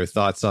to get your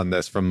thoughts on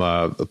this from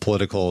a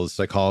political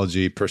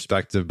psychology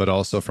perspective, but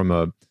also from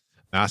a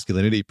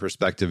masculinity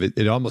perspective.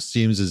 It almost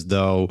seems as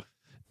though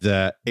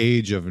the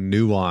age of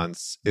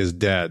nuance is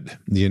dead,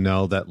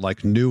 that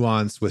like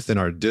nuance within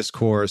our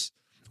discourse,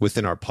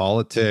 within our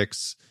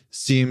politics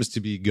seems to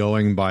be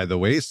going by the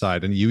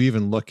wayside. And you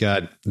even look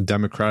at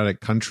democratic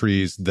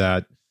countries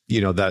that,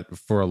 that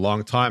for a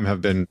long time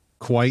have been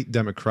quite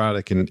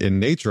democratic in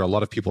nature. A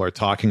lot of people are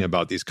talking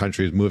about these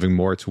countries moving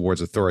more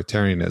towards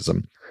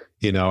authoritarianism,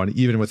 and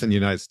even within the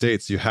United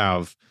States, you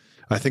have,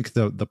 I think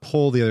the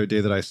poll the other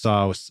day that I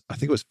saw was, I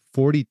think it was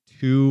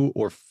 42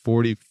 or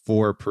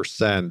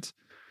 44%,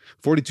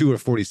 42 or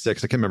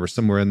 46, I can't remember,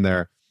 somewhere in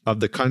there, of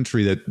the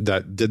country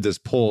that did this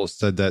poll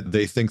said that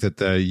they think that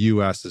the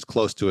U.S. is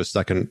close to a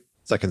second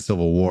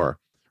civil war,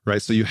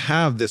 right? So you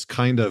have this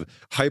kind of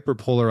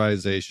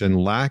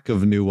hyperpolarization, lack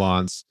of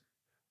nuance.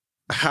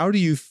 How do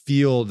you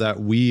feel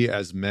that we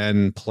as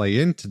men play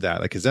into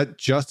that? Like, is that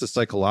just a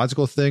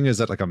psychological thing? Is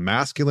that like a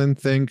masculine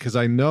thing? Because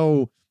I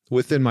know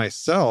within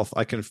myself,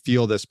 I can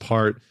feel this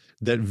part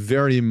that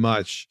very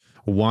much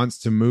wants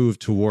to move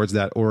towards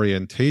that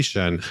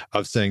orientation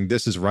of saying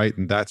this is right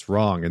and that's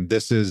wrong, and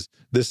this is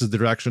the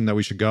direction that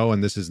we should go,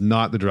 and this is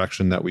not the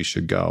direction that we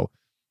should go.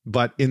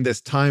 But in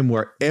this time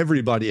where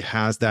everybody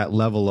has that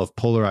level of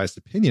polarized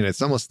opinion,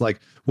 it's almost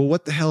like, well,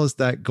 what the hell is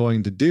that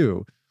going to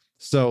do?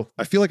 So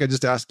I feel like I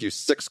just asked you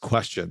 6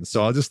 questions.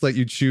 So I'll just let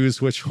you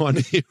choose which one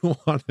you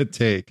want to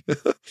take.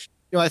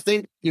 I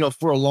think,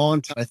 for a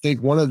long time, I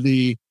think one of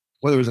the,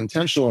 whether it was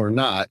intentional or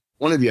not,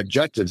 one of the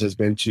objectives has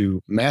been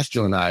to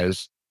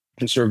masculinize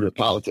conservative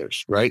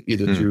politics, right?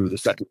 Either through the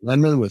Second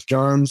Amendment with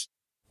terms.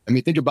 I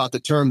mean, think about the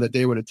term that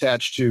they would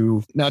attach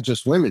to not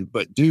just women,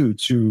 but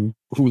dudes who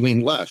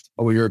lean left.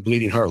 Oh, you're a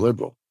bleeding heart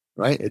liberal,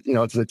 right?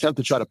 It's an attempt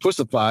to try to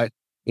pussify,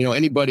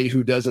 anybody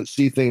who doesn't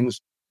see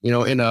things,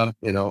 in a,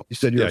 you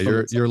said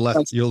you're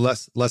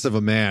less of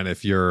a man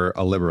if you're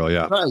a liberal,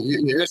 yeah. Right,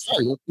 that's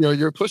right.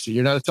 You're a pussy.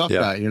 You're not a tough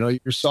guy. You're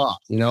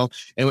soft. And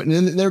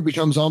then there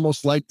becomes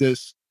almost like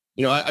this.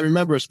 I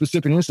remember a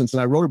specific instance,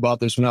 and I wrote about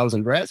this when I was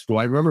in grad school.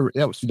 I remember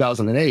it was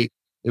 2008.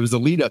 It was the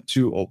lead up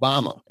to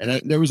Obama. And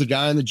there was a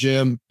guy in the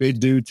gym, big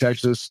dude,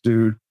 Texas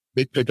dude,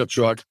 big pickup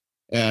truck,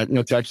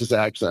 and, Texas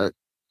accent.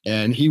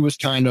 And he was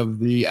kind of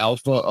the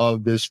alpha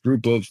of this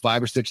group of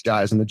 5 or 6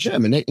 guys in the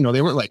gym. And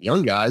they weren't like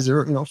young guys. They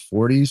were,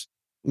 40s,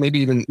 maybe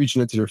even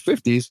reaching into their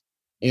 50s.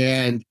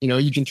 And,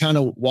 you can kind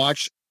of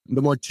watch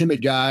the more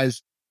timid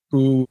guys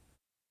who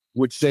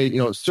would say,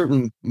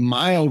 certain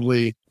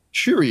mildly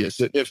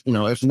curious,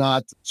 if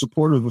not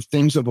supportive of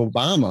things of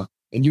Obama.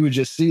 And you would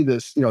just see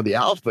this, the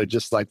alpha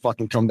just like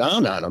fucking come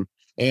down on him.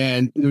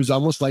 And there was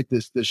almost like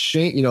this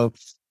shame,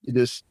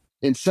 this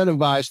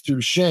incentivized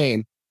through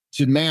shame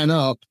to man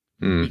up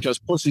because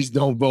pussies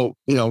don't vote,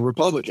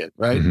 Republican,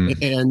 right?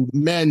 Mm-hmm. And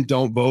men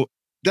don't vote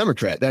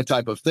Democrat, that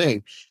type of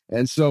thing.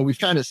 And so we've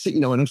kind of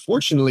seen, and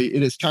unfortunately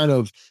it is kind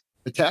of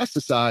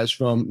metastasized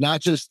from not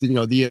just, the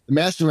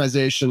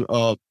masculinization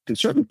of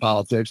conservative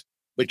politics,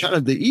 but kind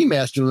of the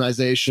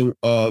emasculinization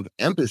of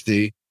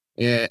empathy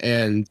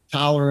and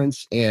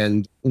tolerance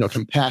and,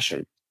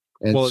 compassion.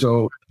 And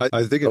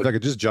I think if I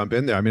could just jump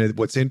in there, I mean,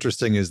 what's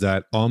interesting is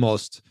that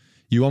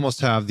you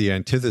almost have the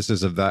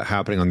antithesis of that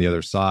happening on the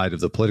other side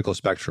of the political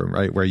spectrum,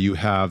 right? Where you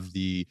have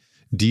the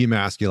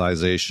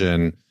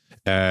demasculization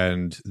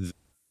and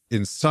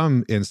in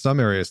some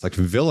areas, like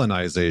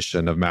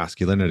villainization of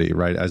masculinity,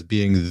 right? As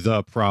being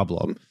the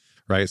problem,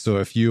 right? So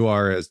if you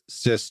are a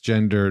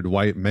cisgendered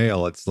white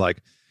male, it's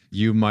like,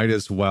 you might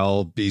as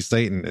well be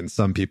Satan in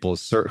some people's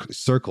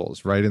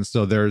circles, right? And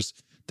so there's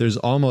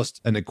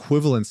almost an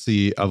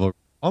equivalency of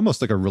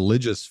almost like a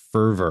religious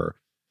fervor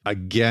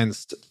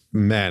against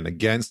men,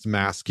 against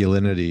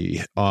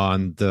masculinity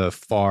on the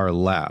far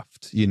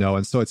left,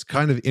 And so it's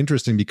kind of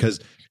interesting because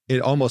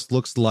it almost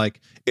looks like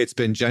it's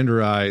been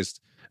genderized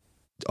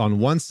on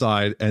one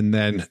side, and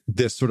then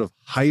this sort of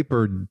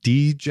hyper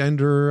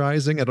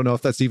degenderizing. I don't know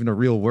if that's even a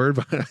real word,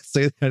 but I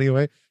say it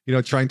anyway,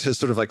 trying to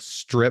sort of like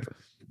strip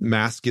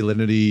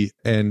masculinity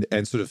and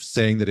sort of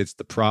saying that it's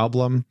the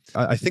problem.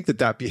 I think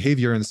that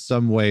behavior in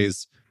some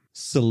ways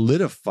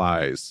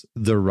solidifies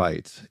the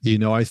right.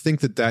 I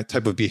think that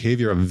type of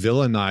behavior of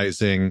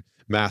villainizing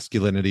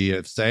masculinity,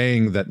 of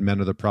saying that men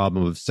are the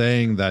problem, of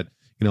saying that,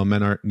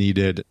 men aren't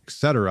needed,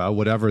 etc.,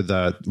 whatever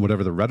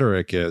the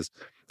rhetoric is,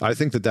 I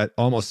think that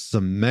almost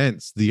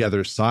cements the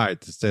other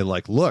side to say,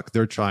 like, look,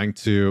 they're trying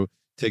to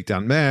take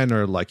down men,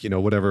 or like,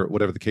 whatever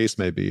the case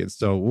may be. And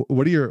so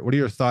what are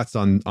your thoughts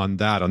on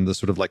that, on the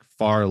sort of like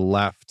far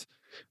left,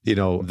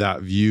 that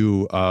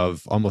view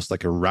of almost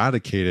like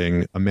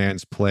eradicating a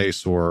man's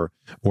place or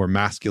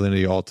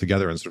masculinity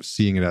altogether and sort of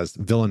seeing it as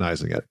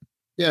villainizing it?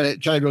 Yeah,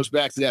 it kind of goes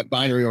back to that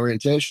binary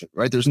orientation,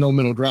 right? There's no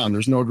middle ground.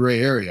 There's no gray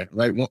area,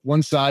 right?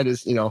 One side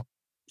is,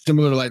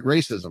 similar to like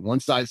racism. One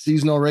side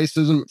sees no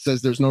racism,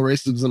 says there's no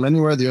racism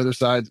anywhere. The other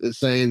side is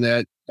saying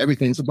that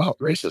everything's about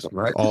racism,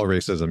 right? All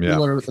racism, yeah.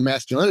 Similar with the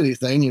masculinity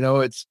thing,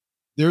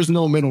 there's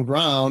no middle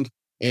ground,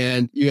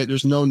 and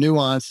there's no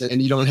nuance,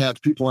 and you don't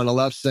have people on the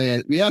left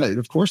saying, yeah,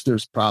 of course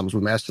there's problems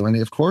with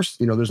masculinity. Of course,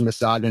 there's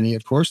misogyny.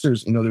 Of course,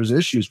 there's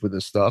issues with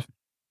this stuff,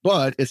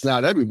 but it's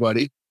not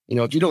everybody.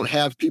 If you don't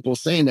have people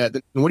saying that,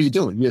 then what are you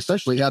doing? You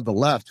essentially have the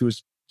left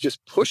who's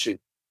just pushing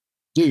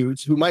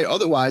dudes who might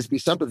otherwise be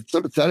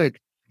sympathetic,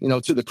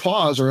 to the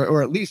cause,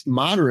 or at least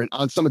moderate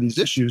on some of these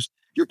issues.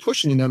 You're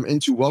pushing them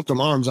into welcome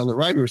arms on the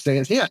right, who are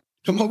saying, yeah,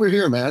 come over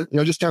here, man.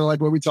 Just kind of like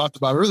what we talked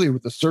about earlier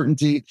with the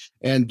certainty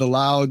and the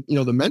loud, the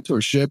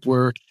mentorship,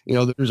 where,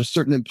 there's a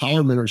certain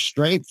empowerment or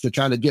strength to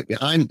try to get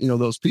behind,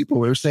 those people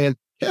who are saying,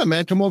 yeah,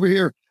 man, come over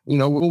here.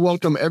 We'll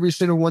welcome every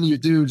single one of you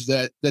dudes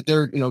that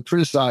they're,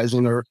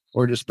 criticizing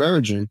or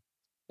disparaging.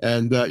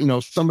 And, I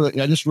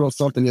just wrote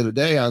something the other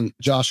day on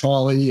Josh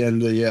Hawley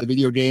and the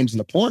video games and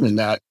the porn and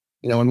that,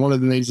 and one of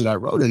the things that I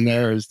wrote in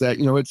there is that,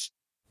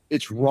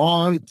 it's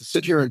wrong to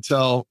sit here and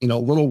tell,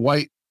 little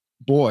white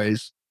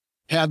boys,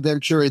 have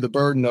them carry the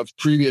burden of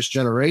previous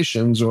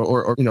generations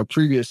or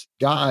previous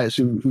guys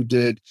who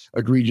did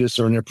egregious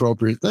or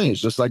inappropriate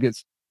things. Just like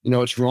it's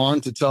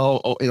wrong to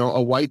tell,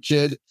 a white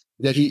kid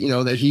that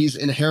that he's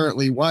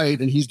inherently white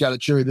and he's got to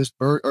carry this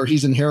burden, or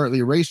he's inherently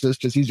racist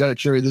because he's got to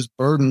carry this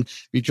burden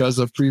because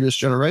of previous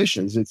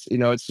generations. It's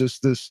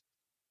just this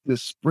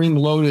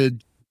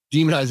spring-loaded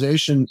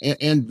demonization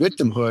and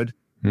victimhood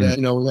that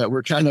that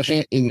we're kind of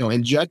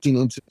injecting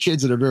into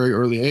kids at a very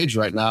early age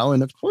right now.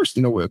 And of course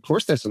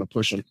that's going to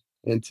push them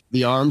into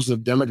the arms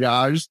of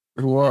demagogues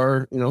who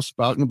are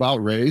spouting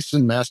about race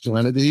and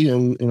masculinity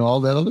and all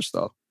that other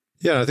stuff.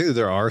 Yeah, I think that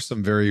there are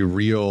some very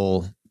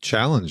real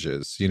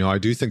challenges. I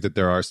do think that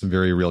there are some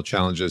very real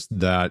challenges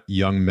that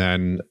young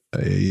men,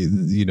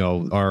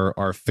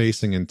 are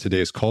facing in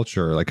today's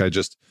culture. Like I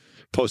just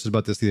posted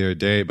about this the other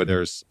day, but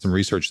there's some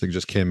research that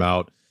just came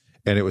out,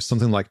 and it was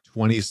something like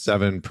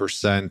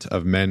 27%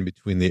 of men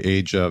between the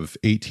age of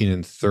 18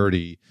 and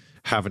 30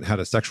 haven't had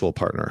a sexual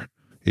partner.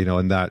 In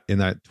that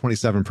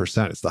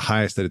 27%, it's the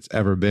highest that it's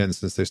ever been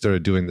since they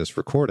started doing this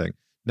recording.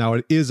 Now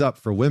it is up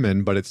for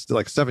women, but it's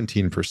like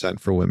 17%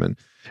 for women.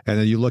 And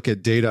then you look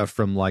at data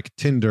from like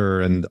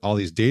Tinder and all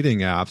these dating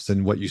apps,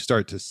 and what you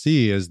start to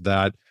see is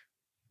that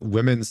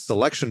women's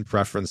selection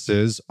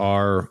preferences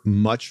are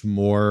much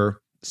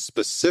more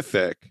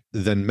specific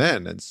than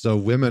men. And so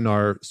women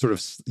are sort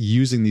of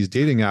using these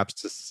dating apps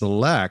to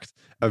select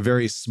a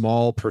very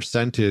small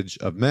percentage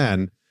of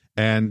men.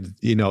 And,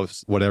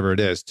 whatever it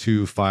is,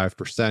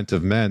 2-5%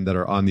 of men that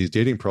are on these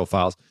dating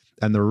profiles.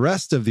 And the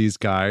rest of these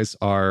guys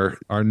are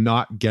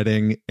not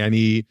getting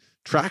any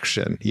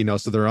traction,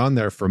 so they're on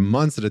there for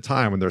months at a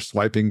time when they're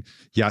swiping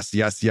yes,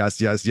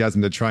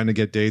 and they're trying to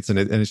get dates and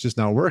it's just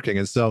not working.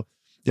 And so,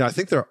 yeah, I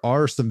think there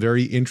are some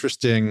very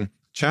interesting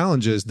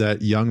challenges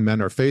that young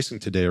men are facing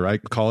today,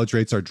 right? College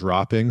rates are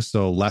dropping,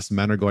 so less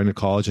men are going to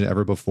college than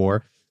ever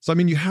before. So, I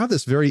mean, you have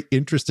this very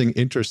interesting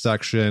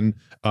intersection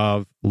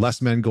of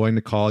less men going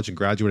to college and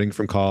graduating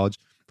from college,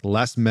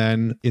 less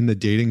men in the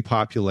dating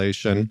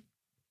population,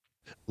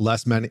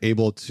 less men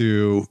able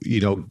to,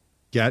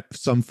 get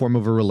some form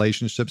of a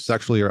relationship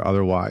sexually or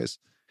otherwise.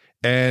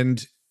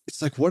 And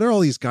it's like, what are all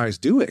these guys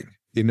doing?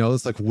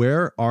 It's like,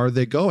 where are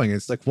they going?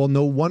 It's like, well,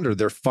 no wonder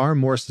they're far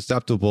more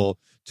susceptible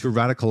to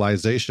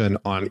radicalization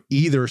on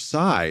either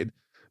side,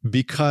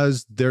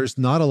 because there's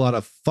not a lot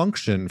of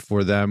function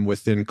for them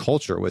within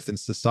culture, within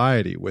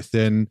society,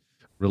 within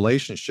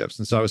relationships.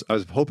 And so I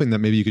was hoping that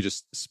maybe you could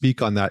just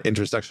speak on that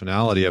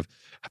intersectionality of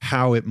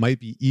how it might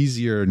be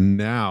easier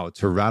now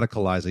to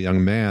radicalize a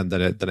young man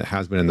than it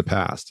has been in the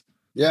past.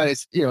 Yeah,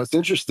 it's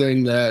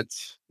interesting that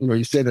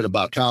you say that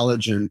about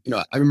college, and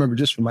I remember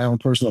just from my own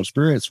personal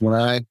experience when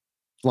I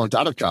flunked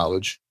out of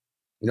college,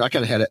 I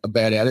kind of had a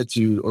bad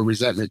attitude or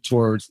resentment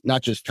towards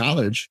not just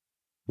college,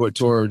 but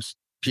towards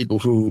people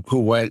who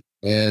went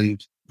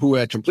and who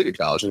had completed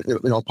college.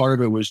 And part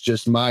of it was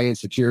just my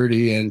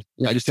insecurity, and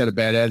I just had a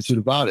bad attitude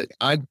about it.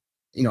 I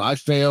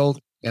failed,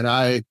 and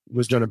I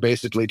was going to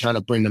basically kind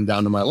of bring them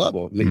down to my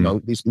level,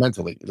 at least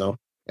mentally,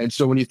 And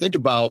so when you think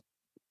about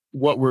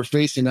what we're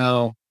facing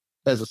now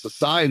as a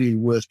society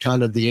with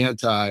kind of the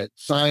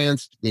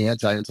anti-science, the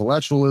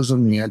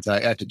anti-intellectualism, the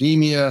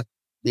anti-academia,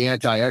 the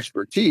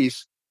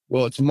anti-expertise,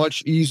 well, it's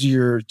much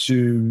easier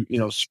to,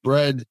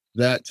 spread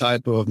that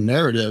type of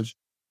narrative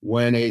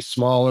when a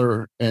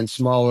smaller and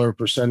smaller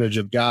percentage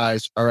of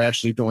guys are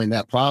actually doing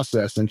that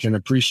process and can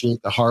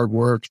appreciate the hard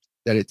work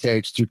that it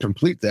takes to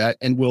complete that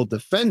and will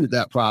defend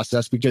that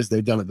process because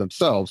they've done it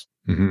themselves.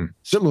 Mm-hmm.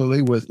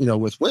 Similarly with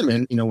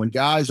women, when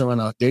guys are on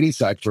a dating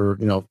site for,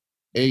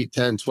 8,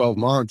 10, 12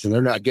 months and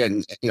they're not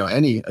getting,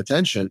 any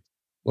attention,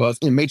 well,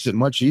 it makes it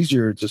much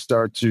easier to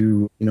start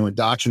to,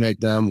 indoctrinate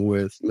them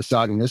with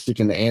misogynistic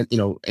and,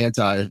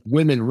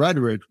 anti-women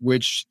rhetoric,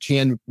 which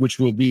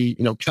will be,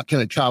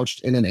 kind of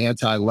couched in an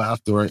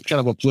anti-left or kind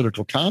of a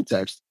political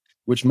context,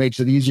 which makes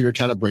it easier to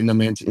kind of bring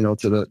them into,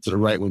 to the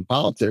right-wing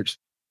politics.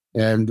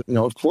 And,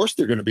 of course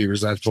they're going to be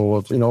resentful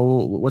of,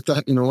 what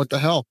the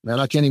hell, man,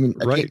 I can't even,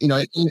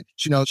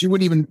 she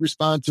wouldn't even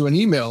respond to an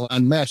email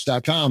on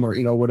match.com or,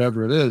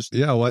 whatever it is.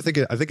 Yeah. Well, I think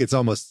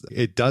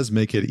it does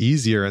make it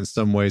easier in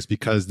some ways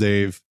because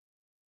they've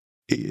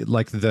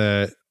like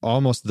the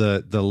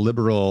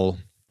liberal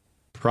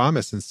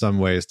promise in some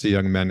ways to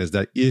young men is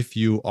that if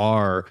you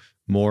are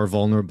more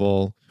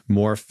vulnerable,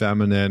 more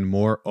feminine,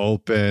 more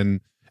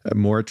open,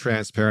 more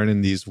transparent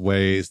in these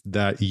ways,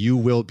 that you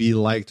will be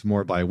liked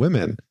more by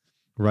women.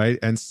 Right.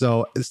 And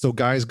so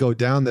guys go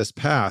down this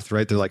path,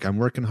 right? They're like, I'm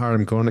working hard.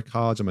 I'm going to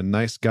college. I'm a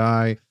nice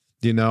guy.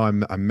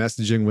 I'm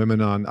messaging women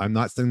I'm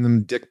not sending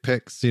them dick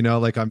pics,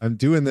 like I'm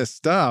doing this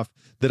stuff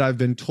that I've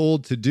been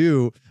told to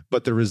do,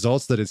 but the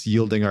results that it's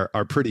yielding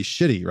are pretty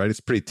shitty, right? It's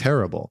pretty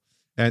terrible.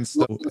 And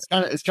so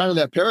it's kind of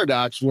that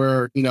paradox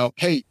where,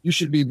 hey, you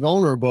should be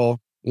vulnerable.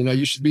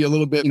 You should be a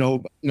little bit,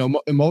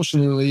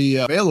 emotionally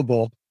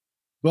available.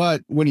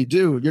 But when you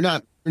do,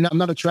 I'm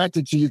not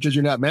attracted to you because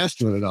you're not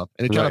masculine enough.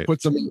 And it kind of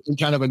puts them in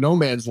kind of a no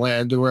man's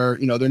land where,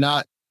 they're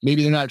not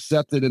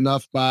accepted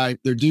enough by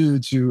their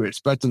dudes who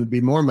expect them to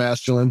be more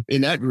masculine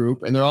in that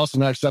group. And they're also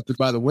not accepted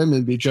by the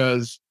women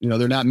because,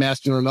 they're not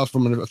masculine enough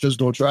from a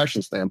physical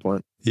attraction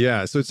standpoint.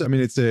 Yeah. So it's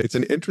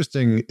an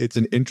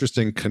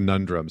interesting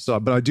conundrum. So,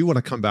 but I do want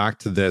to come back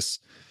to this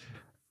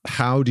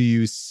how do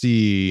you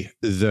see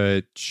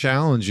the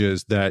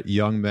challenges that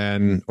young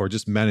men or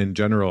just men in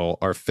general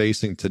are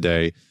facing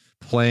today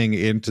playing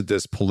into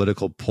this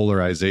political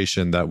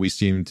polarization that we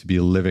seem to be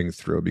living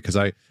through? Because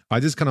I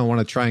just kind of want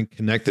to try and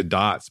connect the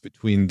dots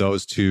between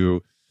those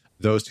two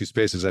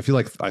spaces. I feel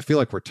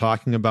like we're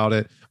talking about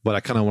it, but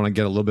I kind of want to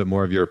get a little bit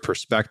more of your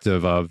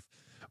perspective of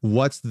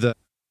what's the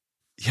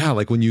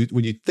like when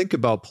you think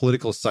about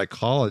political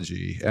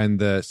psychology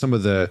and some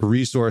of the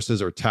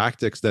resources or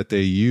tactics that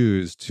they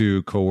use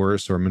to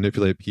coerce or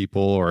manipulate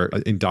people or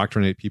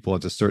indoctrinate people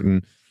into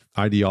certain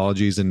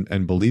ideologies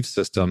and belief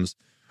systems,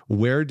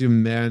 where do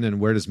men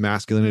and where does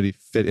masculinity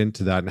fit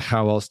into that? And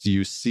how else do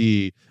you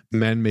see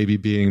men maybe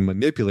being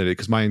manipulated?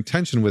 Because my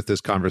intention with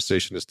this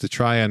conversation is to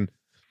try and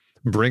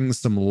bring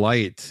some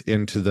light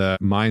into the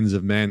minds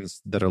of men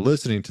that are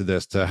listening to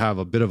this, to have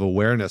a bit of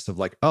awareness of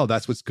like, oh,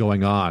 that's what's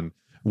going on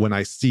when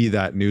I see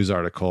that news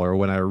article or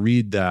when I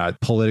read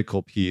that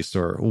political piece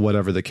or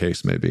whatever the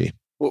case may be.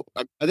 Well,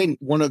 I think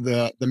one of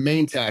the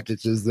main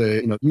tactics is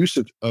the use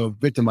of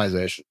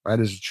victimization, right?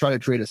 Is to try to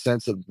create a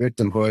sense of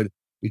victimhood,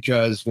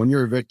 because when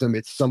you're a victim,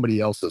 it's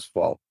somebody else's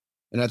fault.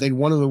 And I think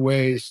one of the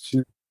ways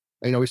to,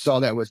 we saw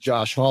that with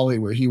Josh Hawley,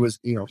 where he was,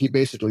 he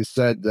basically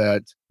said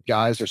that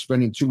guys are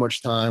spending too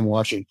much time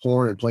watching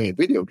porn and playing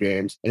video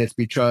games, and it's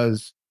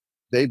because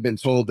they've been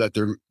told that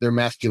their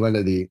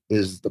masculinity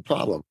is the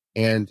problem.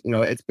 And,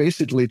 it's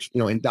basically,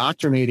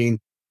 indoctrinating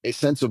a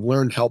sense of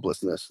learned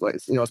helplessness. Like,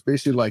 it's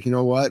basically like, you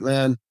know what,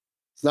 man,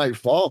 it's not your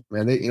fault,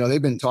 man.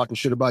 They've been talking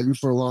shit about you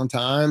for a long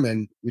time,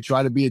 and you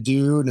try to be a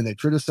dude and they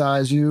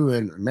criticize you.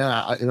 And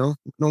man,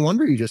 no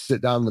wonder you just sit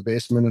down in the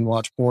basement and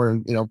watch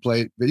porn and,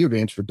 play video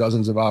games for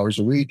dozens of hours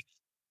a week.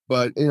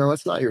 But,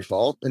 it's not your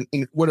fault. And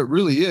what it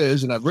really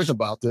is, and I've written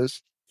about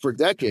this for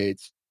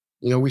decades,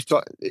 we've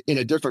talked in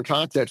a different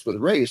context with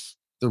race,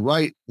 the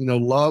right,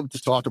 love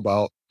to talk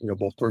about,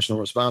 both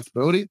personal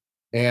responsibility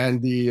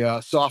and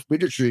the soft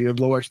bigotry of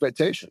low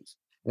expectations.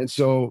 And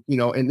so,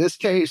 in this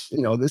case,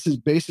 this is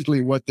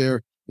basically what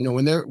they're,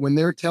 when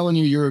they're telling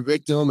you you're a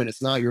victim and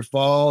it's not your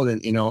fault, and,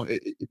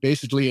 it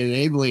basically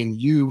enabling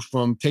you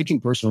from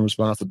taking personal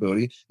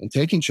responsibility and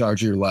taking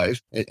charge of your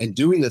life and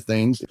doing the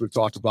things we've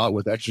talked about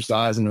with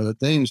exercise and other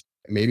things.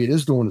 Maybe it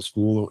is going to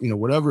school or,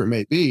 whatever it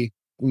may be.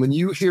 When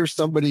you hear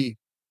somebody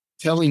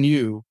telling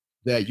you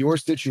that your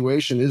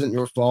situation isn't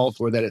your fault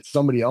or that it's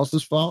somebody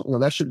else's fault,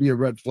 that should be a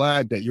red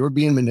flag that you're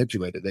being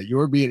manipulated, that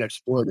you're being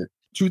exploited.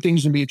 Two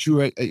things can be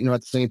true at the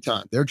same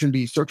time. There can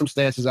be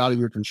circumstances out of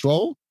your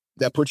control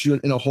that puts you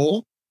in a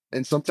hole.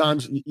 And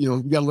sometimes,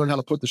 you got to learn how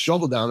to put the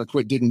shovel down and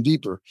quit digging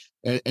deeper.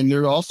 And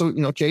there are also,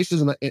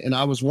 cases, and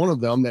I was one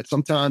of them, that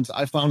sometimes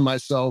I found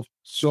myself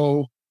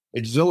so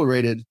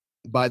exhilarated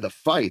by the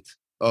fight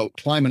of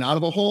climbing out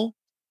of a hole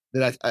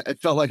that I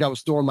felt like I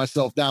was throwing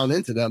myself down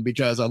into them,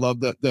 because I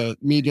love the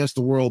me against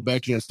the world,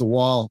 back against the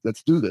wall.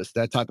 Let's do this,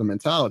 that type of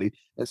mentality.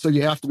 And so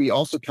you have to be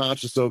also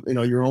conscious of,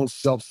 your own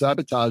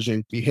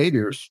self-sabotaging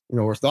behaviors,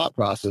 or thought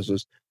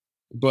processes.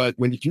 But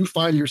when you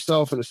find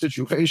yourself in a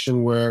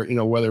situation where,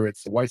 whether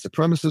it's a white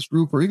supremacist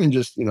group or even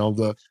just,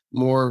 the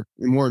more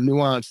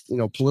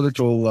nuanced,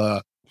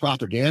 political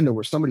propaganda,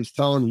 where somebody's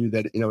telling you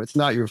that, it's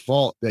not your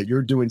fault that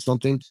you're doing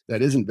something that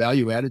isn't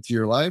value added to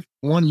your life,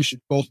 one, you should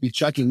both be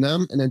checking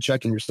them and then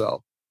checking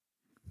yourself.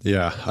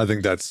 Yeah, I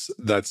think that's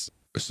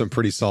some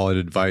pretty solid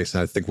advice.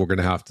 And I think we're going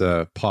to have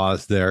to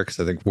pause there because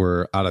I think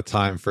we're out of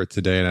time for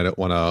today and I don't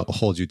want to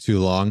hold you too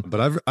long.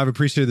 But I've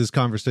appreciated this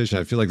conversation.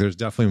 I feel like there's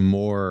definitely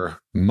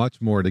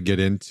much more to get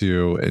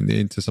into and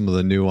into some of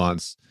the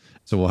nuance.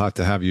 So we'll have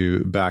to have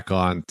you back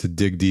on to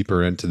dig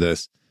deeper into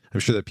this. I'm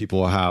sure that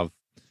people will have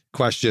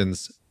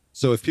questions.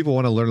 So if people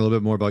want to learn a little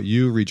bit more about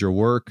you, read your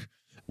work,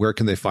 where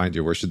can they find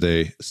you? Where should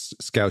they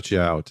scout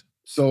you out?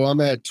 So I'm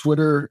at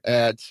Twitter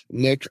at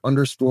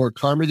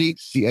Nick_Carmody,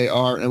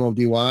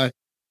 CARMODY.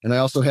 And I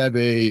also have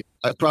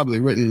I've probably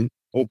written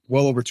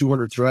well over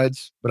 200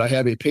 threads, but I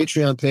have a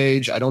Patreon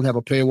page. I don't have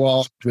a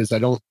paywall because I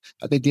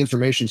think the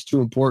information is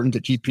too important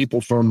to keep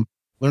people from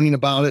learning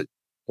about it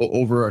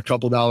over a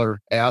couple $1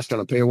 ask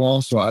on a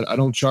paywall. So I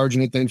don't charge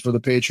anything for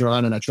the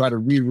Patreon, and I try to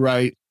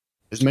rewrite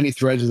as many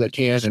threads as I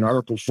can in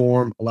article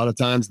form. A lot of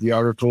times the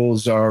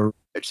articles are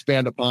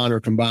expand upon or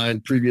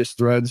combine previous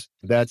threads.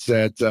 That's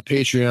at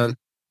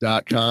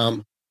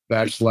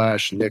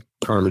patreon.com/Nick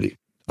Carmody.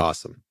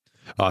 Awesome.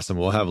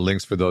 We'll have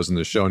links for those in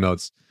the show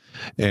notes.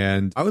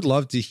 And I would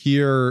love to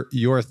hear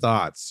your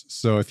thoughts.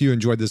 So if you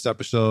enjoyed this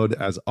episode,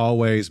 as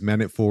always,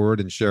 man it forward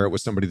and share it with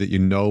somebody that you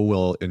know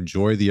will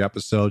enjoy the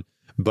episode.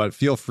 But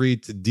feel free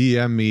to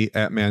DM me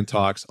at Man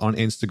Talks on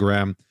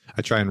Instagram.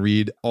 I try and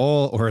read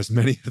all or as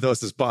many of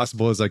those as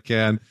possible as I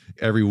can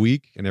every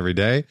week and every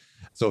day.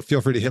 So feel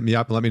free to hit me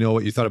up and let me know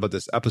what you thought about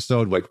this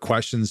episode, what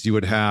questions you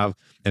would have,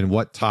 and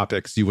what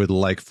topics you would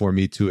like for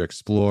me to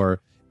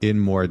explore in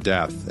more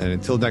depth. And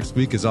until next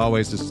week, as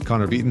always, this is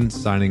Connor Beaton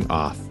signing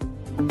off.